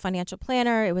case of a financial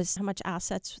planner, it was how much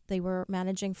assets they were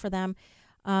managing for them.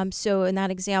 So in that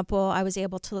example, I was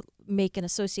able to make an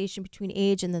association between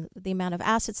age and the amount of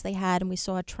assets they had, and we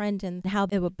saw a trend in how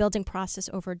they were building process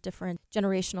over different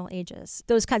generational ages.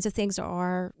 Those kinds of things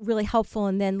are really helpful,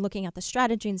 and then looking at the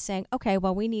strategy and saying, okay,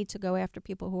 well, we need to go after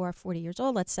people who are 40 years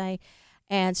old, let's say,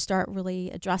 and start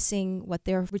really addressing what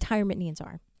their retirement needs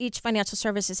are. Each financial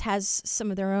services has some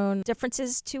of their own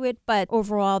differences to it, but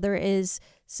overall there is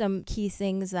some key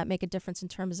things that make a difference in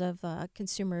terms of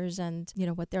consumers and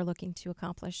what they're looking to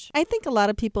accomplish. I think a lot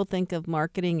of people think of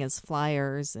marketing as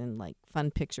flyers and like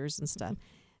fun pictures and stuff.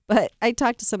 But I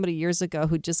talked to somebody years ago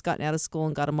who'd just gotten out of school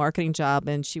and got a marketing job,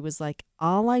 and she was like,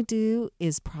 all I do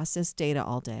is process data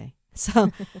all day.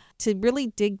 So to really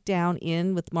dig down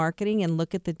in with marketing and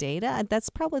look at the data, that's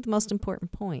probably the most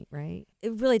important point, right?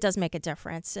 It really does make a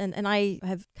difference. And I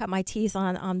have cut my teeth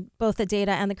on both the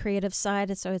data and the creative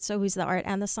side. So it's always the art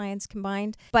and the science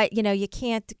combined. But, you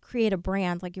can't create a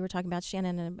brand like you were talking about,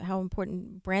 Shannon, and how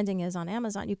important branding is on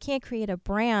Amazon. You can't create a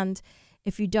brand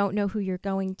if you don't know who you're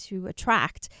going to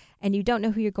attract. And you don't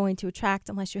know who you're going to attract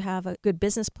unless you have a good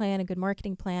business plan, a good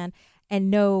marketing plan,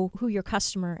 and know who your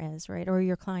customer is, right, or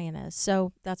your client is.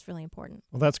 So that's really important.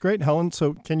 Well, that's great, Helen.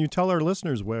 So can you tell our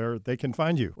listeners where they can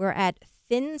find you? We're at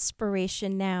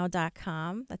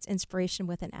finspirationnow.com. That's inspiration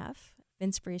with an F.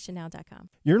 Inspirationnow.com.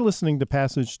 You're listening to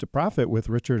Passage to Profit with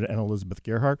Richard and Elizabeth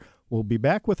Gearhart. We'll be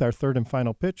back with our third and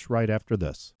final pitch right after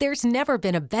this. There's never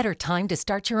been a better time to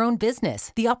start your own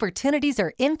business. The opportunities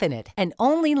are infinite and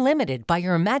only limited by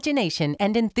your imagination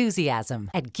and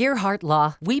enthusiasm. At Gearhart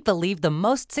Law, we believe the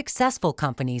most successful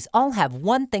companies all have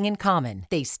one thing in common.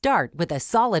 They start with a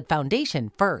solid foundation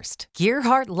first.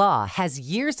 Gearhart Law has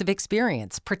years of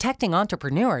experience protecting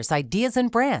entrepreneurs' ideas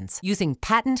and brands using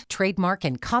patent, trademark,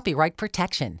 and copyright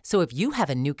protection. So if you have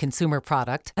a new consumer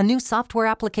product, a new software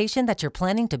application that you're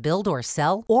planning to build or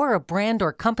sell, or a brand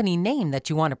or company name that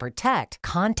you want to protect,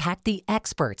 contact the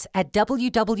experts at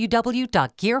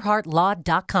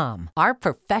www.gearhartlaw.com. Our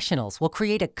professionals will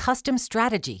create a custom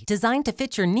strategy designed to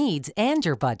fit your needs and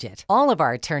your budget. All of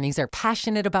our attorneys are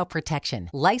passionate about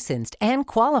protection, licensed and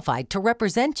qualified to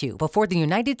represent you before the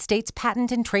United States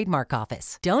Patent and Trademark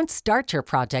Office. Don't start your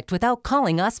project without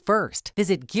calling us first.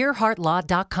 Visit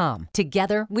gearhartlaw.com.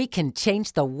 Together, we can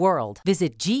change the world.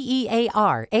 Visit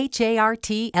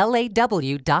GEARHARTLAW.com.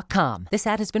 This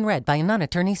ad has been read by a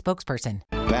non-attorney spokesperson.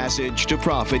 Passage to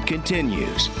Profit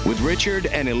continues with Richard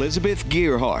and Elizabeth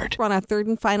Gearhart. We're on our third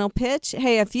and final pitch.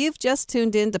 Hey, if you've just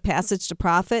tuned in to Passage to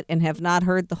Profit and have not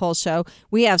heard the whole show,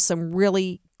 we have some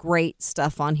really great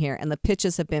stuff on here, and the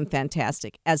pitches have been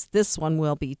fantastic, as this one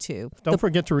will be too. Don't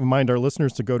forget to remind our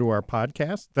listeners to go to our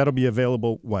podcast. That'll be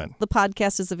available when? The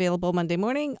podcast is available Monday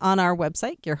morning on our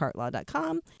website,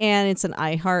 gearhartlaw.com, and it's an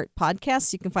iHeart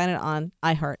podcast. You can find it on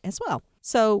iHeart as well.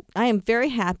 So I am very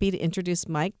happy to introduce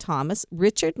Mike Thomas.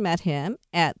 Richard met him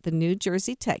at the New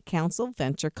Jersey Tech Council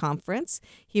Venture Conference.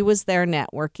 He was there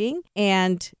networking.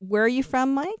 And where are you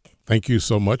from, Mike? Thank you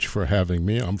so much for having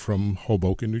me. I'm from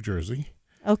Hoboken, New Jersey.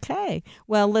 Okay.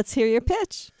 Well, let's hear your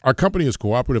pitch. Our company is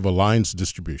Cooperative Alliance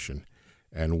Distribution,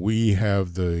 and we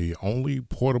have the only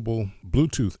portable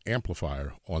Bluetooth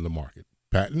amplifier on the market.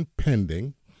 Patent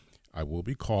pending. I will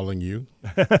be calling you.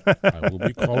 I will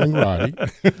be calling Roddy.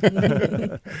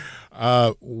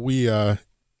 We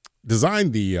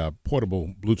designed the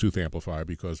portable Bluetooth amplifier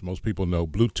because most people know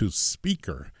Bluetooth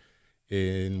speaker.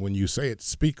 And when you say it's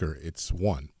speaker, it's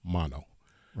one, mono.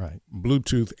 Right.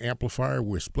 Bluetooth amplifier,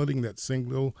 we're splitting that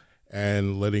signal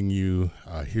and letting you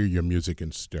hear your music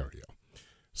in stereo.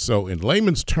 So in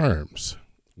layman's terms,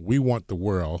 we want the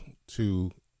world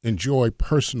to enjoy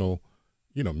personal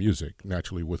music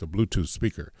naturally with a Bluetooth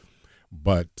speaker.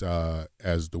 But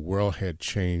as the world had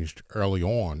changed early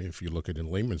on, if you look at it in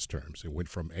layman's terms, it went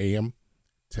from AM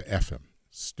to FM,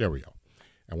 stereo.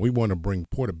 And we want to bring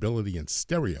portability in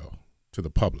stereo to the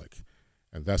public.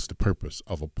 And that's the purpose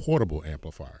of a portable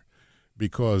amplifier.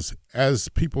 Because as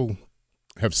people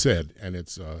have said, and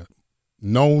it's a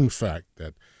known fact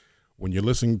that when you're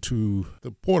listening to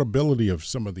the portability of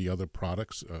some of the other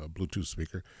products, Bluetooth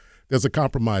speaker, there's a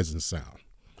compromise in sound.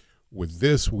 With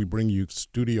this, we bring you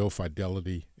studio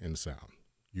fidelity in sound.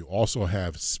 You also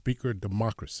have speaker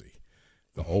democracy.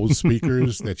 The old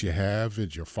speakers that you have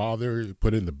at your father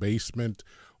put in the basement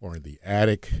or in the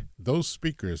attic, those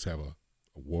speakers have a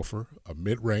woofer, a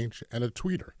mid-range, and a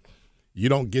tweeter. You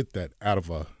don't get that out of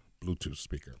a Bluetooth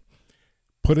speaker.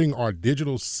 Putting our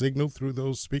digital signal through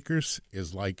those speakers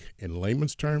is like, in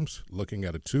layman's terms, looking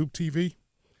at a tube TV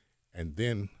and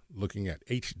then looking at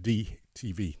HD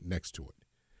TV next to it.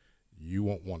 You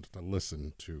won't want to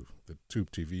listen to the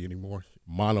tube TV anymore.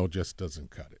 Mono just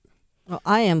doesn't cut it. Well,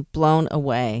 I am blown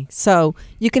away. So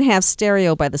you can have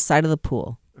stereo by the side of the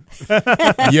pool.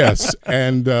 Yes,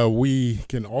 and we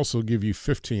can also give you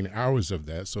 15 hours of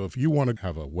that. So if you want to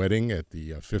have a wedding at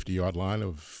the 50-yard line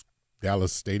of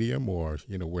Dallas Stadium, or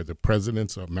where the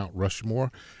presidents of Mount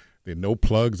Rushmore, there are no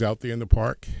plugs out there in the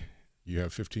park, you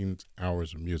have 15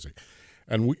 hours of music.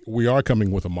 And we are coming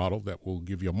with a model that will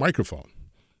give you a microphone.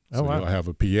 So you'll have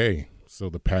a PA, so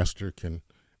the pastor can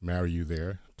marry you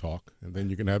there, talk, and then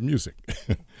you can have music.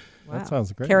 Wow. That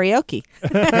sounds great. Karaoke.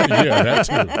 Yeah,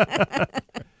 that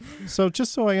too. So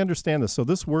just so I understand this, so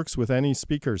this works with any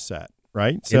speaker set,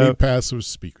 right? So, any passive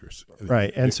speakers.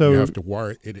 Right, and so you have to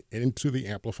wire it into the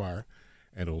amplifier,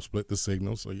 and it'll split the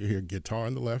signal. So you hear guitar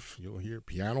on the left, you'll hear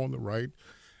piano on the right.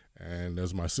 And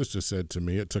as my sister said to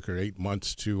me, it took her 8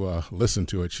 months to listen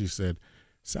to it. She said,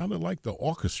 sounded like the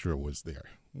orchestra was there.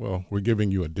 Well, we're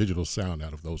giving you a digital sound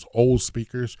out of those old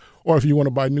speakers, or if you want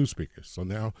to buy new speakers. So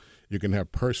now you can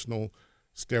have personal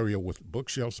stereo with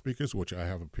bookshelf speakers, which I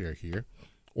have a pair here,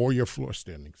 or your floor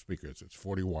standing speakers. It's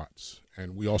 40 watts.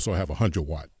 And we also have a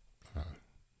 100-watt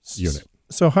unit.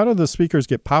 So how do the speakers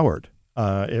get powered?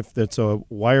 If it's a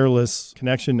wireless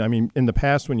connection, I mean, in the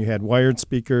past when you had wired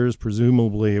speakers,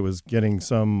 presumably it was getting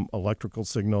some electrical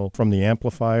signal from the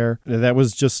amplifier. That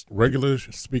was just regular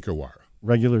speaker wire.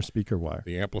 Regular speaker wire.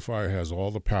 The amplifier has all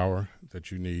the power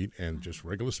that you need, and just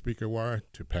regular speaker wire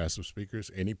to passive speakers,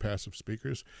 any passive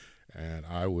speakers. And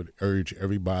I would urge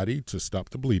everybody to stop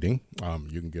the bleeding.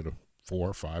 You can get a $400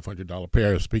 or $500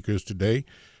 pair of speakers today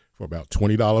for about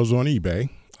 $20 on eBay.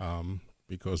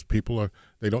 Because people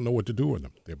they don't know what to do with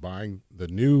them. They're buying the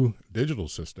new digital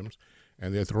systems,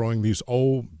 and they're throwing these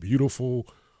old, beautiful,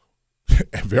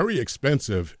 very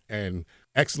expensive, and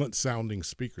excellent sounding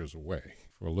speakers away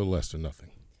for a little less than nothing.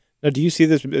 Now, do you see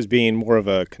this as being more of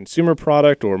a consumer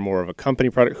product or more of a company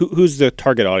product? Who's the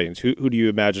target audience? Who do you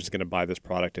imagine is going to buy this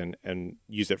product and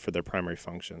use it for their primary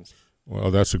functions?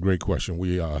 Well, that's a great question.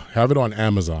 We have it on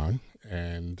Amazon,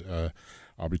 and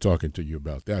I'll be talking to you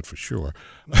about that for sure.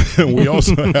 We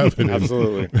also have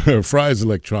it in Fry's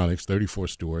Electronics, 34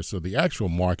 stores. So the actual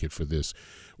market for this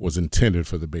was intended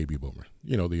for the baby boomer.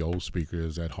 The old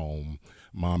speakers at home,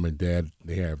 mom and dad,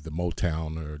 they have the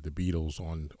Motown or the Beatles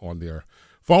on their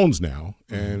phones now,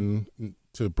 and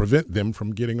to prevent them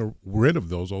from getting rid of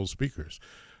those old speakers.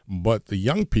 But the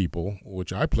young people,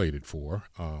 which I played it for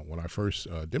when I first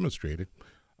demonstrated,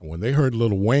 when they heard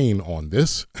Lil Wayne on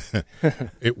this,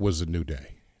 it was a new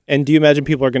day. And do you imagine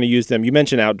people are going to use them? You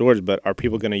mentioned outdoors, but are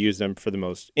people going to use them for the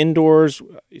most indoors,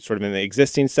 sort of in the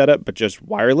existing setup, but just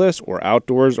wireless, or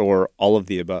outdoors, or all of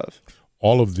the above?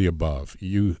 All of the above.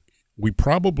 We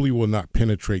probably will not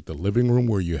penetrate the living room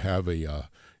where you have a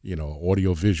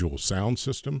audio-visual sound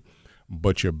system,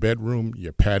 but your bedroom,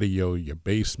 your patio, your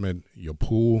basement, your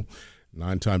pool,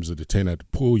 9 times out of 10 at the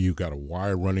pool, you got a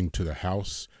wire running to the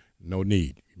house. No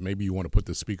need. Maybe you want to put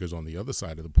the speakers on the other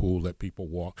side of the pool, let people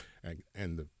walk,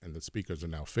 and the speakers are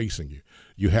now facing you.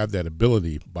 You have that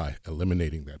ability by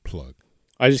eliminating that plug.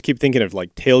 I just keep thinking of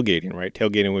like tailgating, right?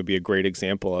 Tailgating would be a great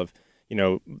example of,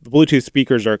 the Bluetooth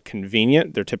speakers are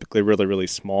convenient. They're typically really, really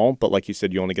small, but like you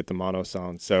said, you only get the mono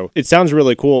sound. So it sounds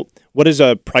really cool. What is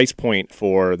a price point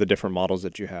for the different models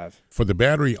that you have? For the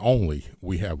battery only,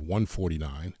 we have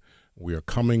 $149. We are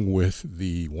coming with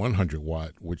the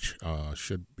 100-watt, which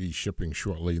should be shipping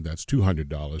shortly. That's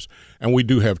 $200. And we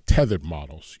do have tethered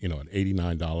models, at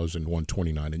 $89 and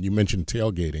 $129. And you mentioned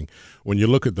tailgating. When you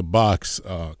look at the box,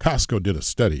 Costco did a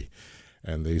study,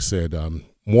 and they said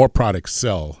more products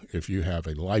sell if you have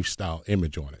a lifestyle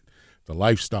image on it. The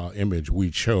lifestyle image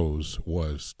we chose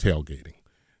was tailgating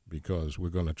because we're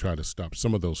going to try to stop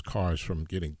some of those cars from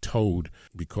getting towed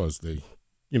because they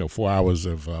 4 hours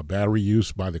of battery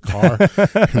use by the car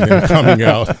and then coming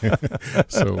out.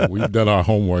 So we've done our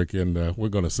homework, and we're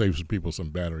going to save some people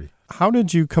some battery. How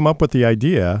did you come up with the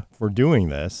idea for doing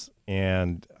this,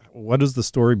 and what is the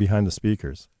story behind the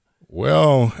speakers?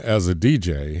 Well, as a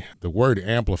DJ, the word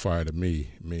amplifier to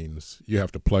me means you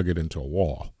have to plug it into a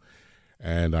wall.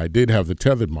 And I did have the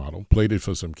tethered model, played it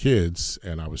for some kids,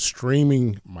 and I was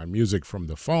streaming my music from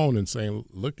the phone and saying,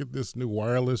 look at this new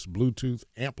wireless Bluetooth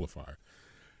amplifier.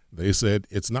 They said,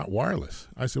 it's not wireless.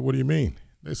 I said, what do you mean?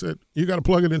 They said, you got to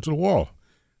plug it into the wall.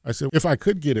 I said, if I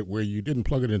could get it where you didn't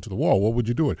plug it into the wall, what would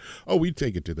you do it? Oh, we'd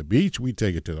take it to the beach. We'd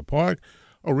take it to the park.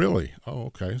 Oh, really? Oh,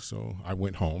 okay. So I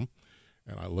went home,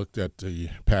 and I looked at the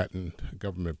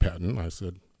government patent. I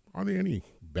said, are there any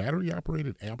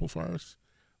battery-operated amplifiers?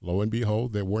 Lo and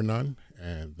behold, there were none,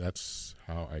 and that's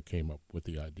how I came up with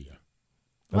the idea.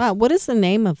 Wow, what is the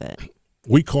name of it?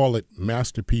 We call it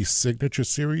Masterpiece Signature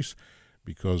Series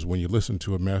because when you listen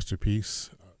to a masterpiece,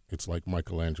 it's like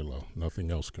Michelangelo. Nothing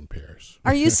else compares.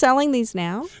 Are you selling these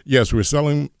now? Yes, we're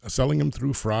selling them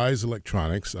through Fry's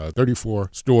Electronics, 34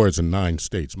 stores in 9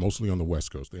 states, mostly on the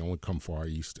West Coast. They only come far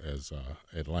east as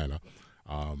Atlanta.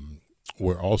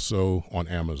 We're also on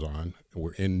Amazon.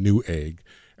 We're in Newegg.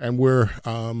 And we're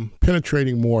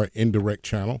penetrating more indirect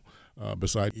channel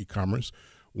beside e-commerce.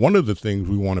 One of the things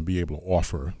we want to be able to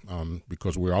offer,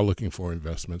 because we are looking for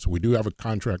investments, we do have a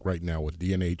contract right now with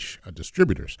D&H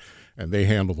Distributors, and they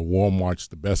handle the Walmarts,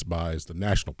 the Best Buys, the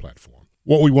national platform.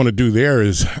 What we want to do there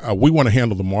is we want to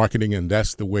handle the marketing, and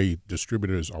that's the way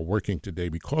distributors are working today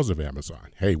because of Amazon.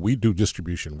 Hey, we do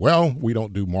distribution well, we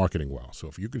don't do marketing well. So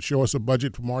if you can show us a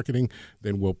budget for marketing,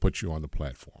 then we'll put you on the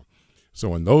platform.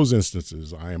 So in those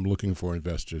instances, I am looking for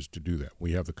investors to do that.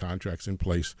 We have the contracts in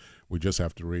place. We just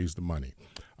have to raise the money.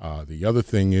 The other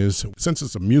thing is, since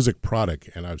it's a music product,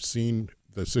 and I've seen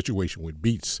the situation with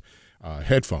Beats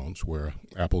headphones where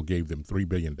Apple gave them $3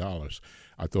 billion,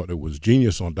 I thought it was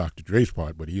genius on Dr. Dre's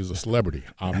part, but he is a celebrity.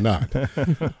 I'm not.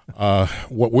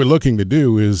 What we're looking to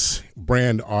do is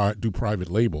do private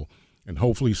label, and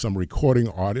hopefully some recording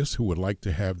artists who would like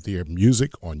to have their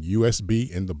music on USB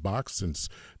in the box, since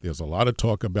there's a lot of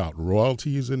talk about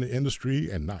royalties in the industry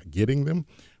and not getting them.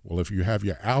 Well, if you have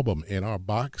your album in our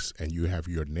box and you have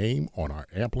your name on our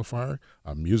amplifier,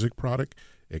 a music product,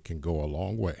 it can go a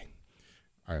long way.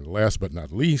 And last but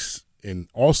not least,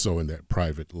 also in that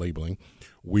private labeling,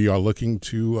 we are looking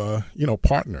to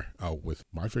partner with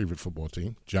my favorite football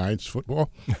team, Giants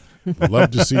football. Would love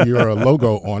to see your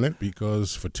logo on it,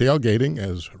 because for tailgating,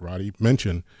 as Roddy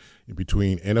mentioned,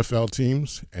 between NFL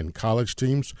teams and college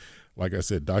teams, like I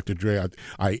said, Dr. Dre,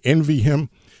 I envy him,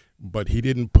 but he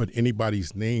didn't put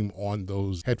anybody's name on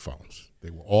those headphones. They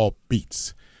were all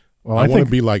Beats. Well, I want to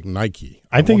be like Nike.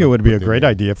 I think it would be a great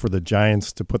idea for the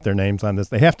Giants to put their names on this.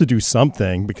 They have to do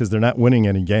something because they're not winning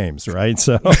any games, right?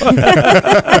 So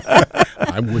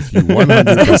I'm with you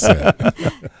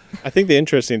 100%. I think the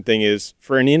interesting thing is,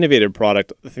 for an innovative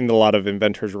product, the thing that a lot of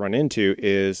inventors run into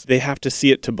is they have to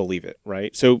see it to believe it,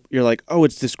 right? So you're like, oh,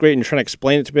 it's this great, and you're trying to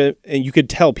explain it to them, and you could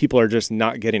tell people are just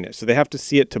not getting it. So they have to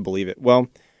see it to believe it. Well,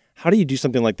 how do you do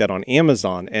something like that on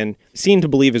Amazon? And seeing to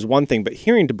believe is one thing, but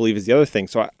hearing to believe is the other thing.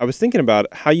 So I was thinking about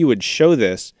how you would show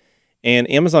this, and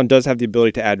Amazon does have the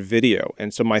ability to add video.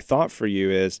 And so my thought for you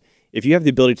is, if you have the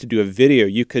ability to do a video,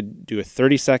 you could do a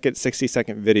 30-second,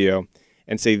 60-second video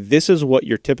and say, this is what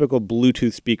your typical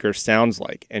Bluetooth speaker sounds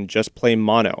like, and just play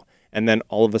mono. And then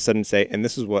all of a sudden say, and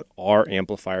this is what our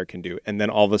amplifier can do. And then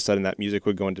all of a sudden that music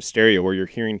would go into stereo, where you're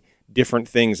hearing different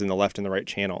things in the left and the right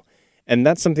channel. And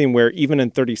that's something where even in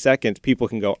 30 seconds, people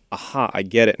can go, aha, I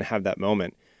get it, and have that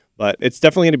moment. But it's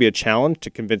definitely going to be a challenge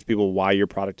to convince people why your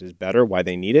product is better, why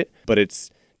they need it. But it's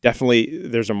definitely,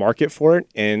 there's a market for it.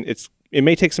 And it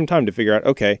may take some time to figure out,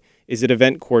 okay, is it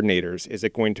event coordinators? Is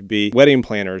it going to be wedding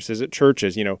planners? Is it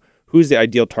churches? Who's the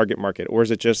ideal target market? Or is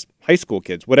it just high school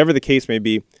kids? Whatever the case may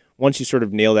be, once you sort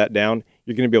of nail that down,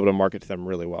 you're going to be able to market to them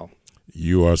really well.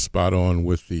 You are spot on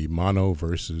with the mono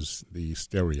versus the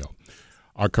stereo.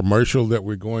 Our commercial that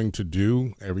we're going to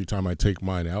do, every time I take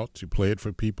mine out to play it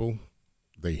for people,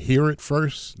 they hear it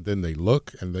first, then they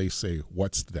look and they say,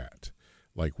 what's that?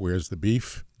 Like, where's the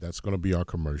beef? That's going to be our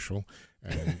commercial.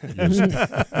 And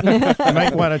you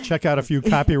might want to check out a few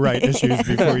copyright issues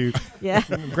before you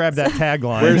grab that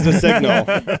tagline. Where's the signal?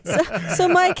 So,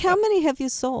 Mike, how many have you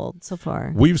sold so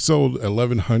far? We've sold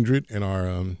 1,100 in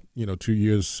our 2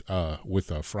 years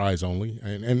with Fry's only,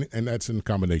 and that's in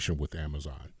combination with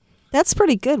Amazon. That's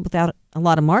pretty good without a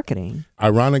lot of marketing.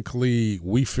 Ironically,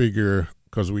 we figure,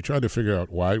 because we tried to figure out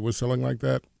why it was selling like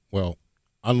that, well,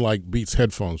 Unlike Beats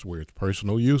headphones where it's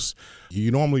personal use, you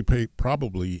normally pay,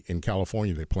 probably in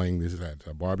California, they're playing these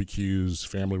at barbecues,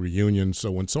 family reunions.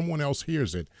 So when someone else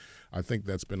hears it, I think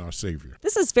that's been our savior.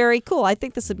 This is very cool. I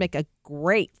think this would make a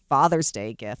great Father's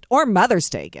Day gift or Mother's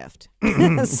Day gift.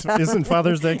 Isn't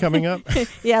Father's Day coming up?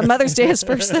 Yeah, Mother's Day is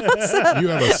first. You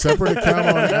have a separate account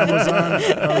on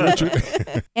Amazon,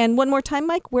 Richard? And one more time,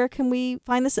 Mike, where can we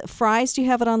find this? At Fry's, do you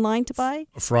have it online to buy?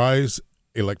 Fry's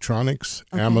Electronics,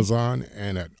 Okay. Amazon,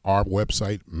 and at our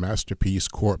website,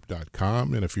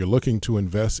 masterpiececorp.com. And if you're looking to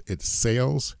invest, it's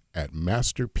sales at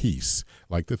Masterpiece,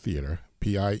 like the theater,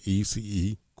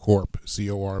 PIECE Corp,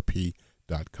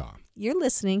 CORP.com. You're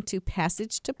listening to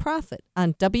Passage to Profit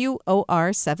on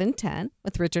WOR 710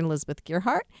 with Richard and Elizabeth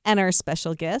Gearhart and our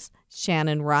special guest,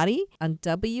 Shannon Roddy, on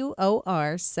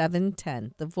WOR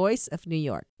 710, the voice of New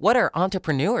York. What are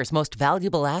entrepreneurs' most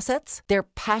valuable assets? Their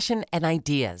passion and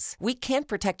ideas. We can't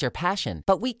protect your passion,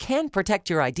 but we can protect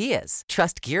your ideas.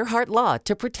 Trust Gearhart Law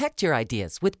to protect your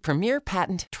ideas with premier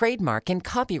patent, trademark, and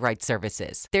copyright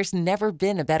services. There's never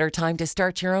been a better time to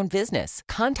start your own business.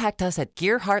 Contact us at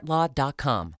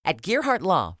GearhartLaw.com. At Gearhart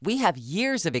Law, we have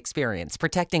years of experience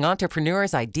protecting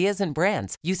entrepreneurs' ideas and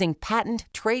brands using patent,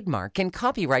 trademark, and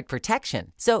copyright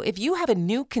protection. So if you have a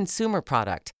new consumer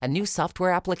product, a new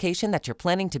software application that you're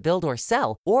planning to build or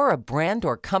sell, or a brand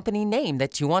or company name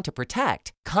that you want to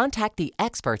protect, contact the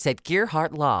experts at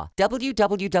Gearhart Law.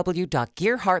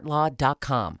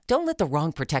 www.gearhartlaw.com. Don't let the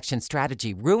wrong protection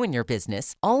strategy ruin your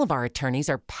business. All of our attorneys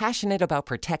are passionate about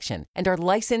protection and are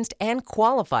licensed and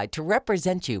qualified to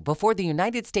represent you before the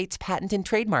United States Patent and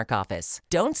Trademark Office.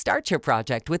 Don't start your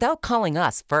project without calling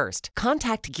us first.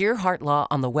 Contact Gearhart Law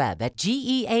on the web at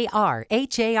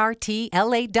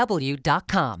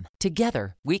GearhartLaw.com.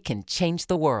 Together, we can change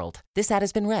the world. This ad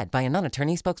has been read by a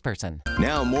non-attorney spokesperson.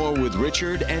 Now more with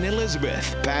Richard and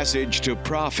Elizabeth. Passage to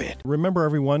Profit. Remember,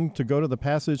 everyone, to go to the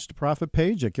Passage to Profit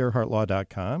page at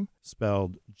GearhartLaw.com,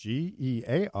 spelled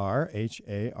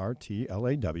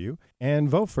GearhartLaw, and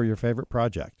vote for your favorite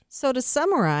project. So to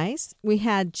summarize, we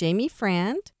had Jamie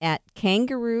Frand at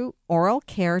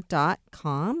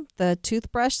kangaroooralcare.com, the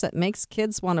toothbrush that makes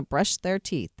kids want to brush their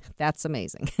teeth. That's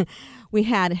amazing. We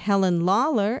had Helen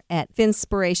Lawler at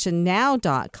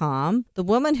finspirationnow.com, the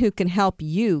woman who can help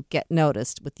you get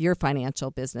noticed with your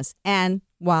financial business and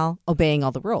while obeying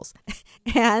all the rules.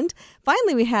 And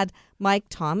finally, we had Mike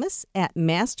Thomas at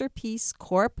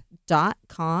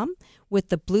masterpiececorp.com with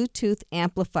the Bluetooth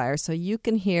amplifier so you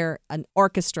can hear an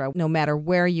orchestra no matter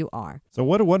where you are. So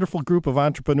what a wonderful group of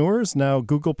entrepreneurs. Now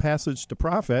Google Passage to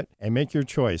Profit and make your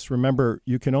choice. Remember,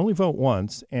 you can only vote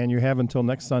once, and you have until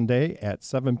next Sunday at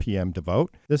 7 p.m. to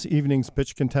vote. This evening's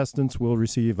pitch contestants will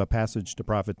receive a Passage to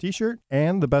Profit t-shirt,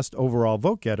 and the best overall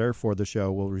vote getter for the show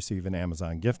will receive an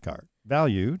Amazon gift card.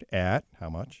 Valued at how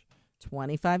much?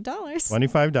 $25.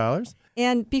 $25.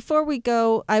 And before we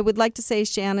go, I would like to say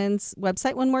Shannon's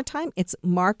website one more time. It's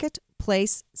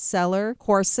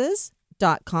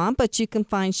marketplacesellercourses.com, but you can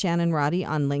find Shannon Roddy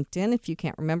on LinkedIn if you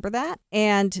can't remember that.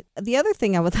 And the other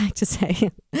thing I would like to say,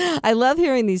 I love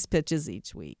hearing these pitches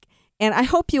each week. And I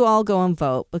hope you all go and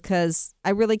vote because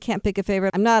I really can't pick a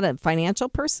favorite. I'm not a financial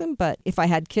person, but if I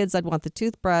had kids, I'd want the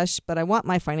toothbrush. But I want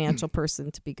my financial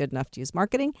person to be good enough to use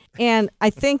marketing. And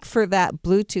I think for that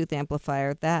Bluetooth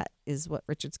amplifier, that is what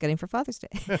Richard's getting for Father's Day.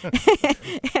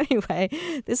 Anyway,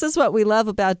 this is what we love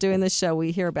about doing this show.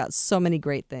 We hear about so many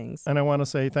great things. And I want to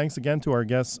say thanks again to our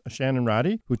guest, Shannon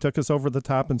Roddy, who took us over the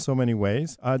top in so many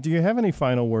ways. Do you have any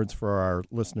final words for our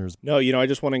listeners? No, I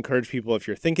just want to encourage people, if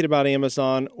you're thinking about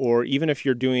Amazon, or even if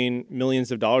you're doing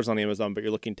millions of dollars on Amazon, but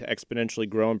you're looking to exponentially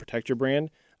grow and protect your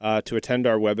brand, to attend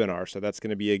our webinar. So that's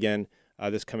going to be, again,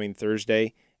 this coming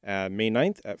Thursday, May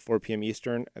 9th at 4 p.m.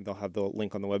 Eastern, and they'll have the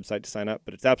link on the website to sign up.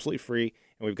 But it's absolutely free,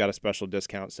 and we've got a special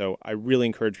discount. So I really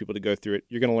encourage people to go through it.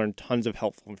 You're going to learn tons of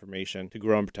helpful information to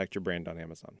grow and protect your brand on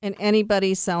Amazon. And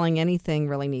anybody selling anything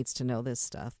really needs to know this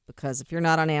stuff, because if you're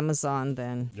not on Amazon,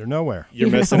 then you're nowhere.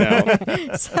 You're missing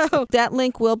out. So that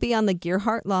link will be on the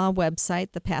Gearhart Law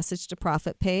website, the Passage to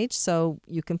Profit page, so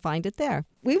you can find it there.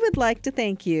 We would like to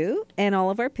thank you and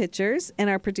all of our pitchers and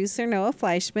our producer, Noah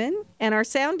Fleischman, and our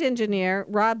sound engineer,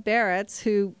 Rob Barretts,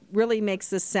 who really makes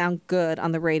this sound good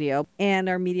on the radio, and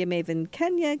our media maven,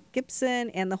 Kenya Gibson,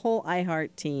 and the whole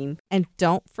iHeart team. And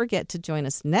don't forget to join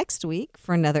us next week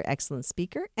for another excellent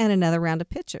speaker and another round of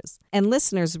pitches. And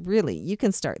listeners, really, you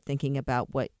can start thinking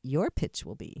about what your pitch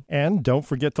will be. And don't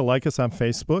forget to like us on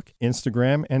Facebook,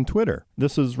 Instagram, and Twitter.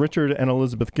 This is Richard and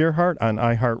Elizabeth Gearhart on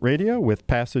iHeartRadio with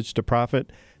Passage to Profit,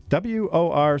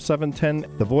 WOR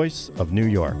 710, the voice of New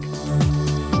York.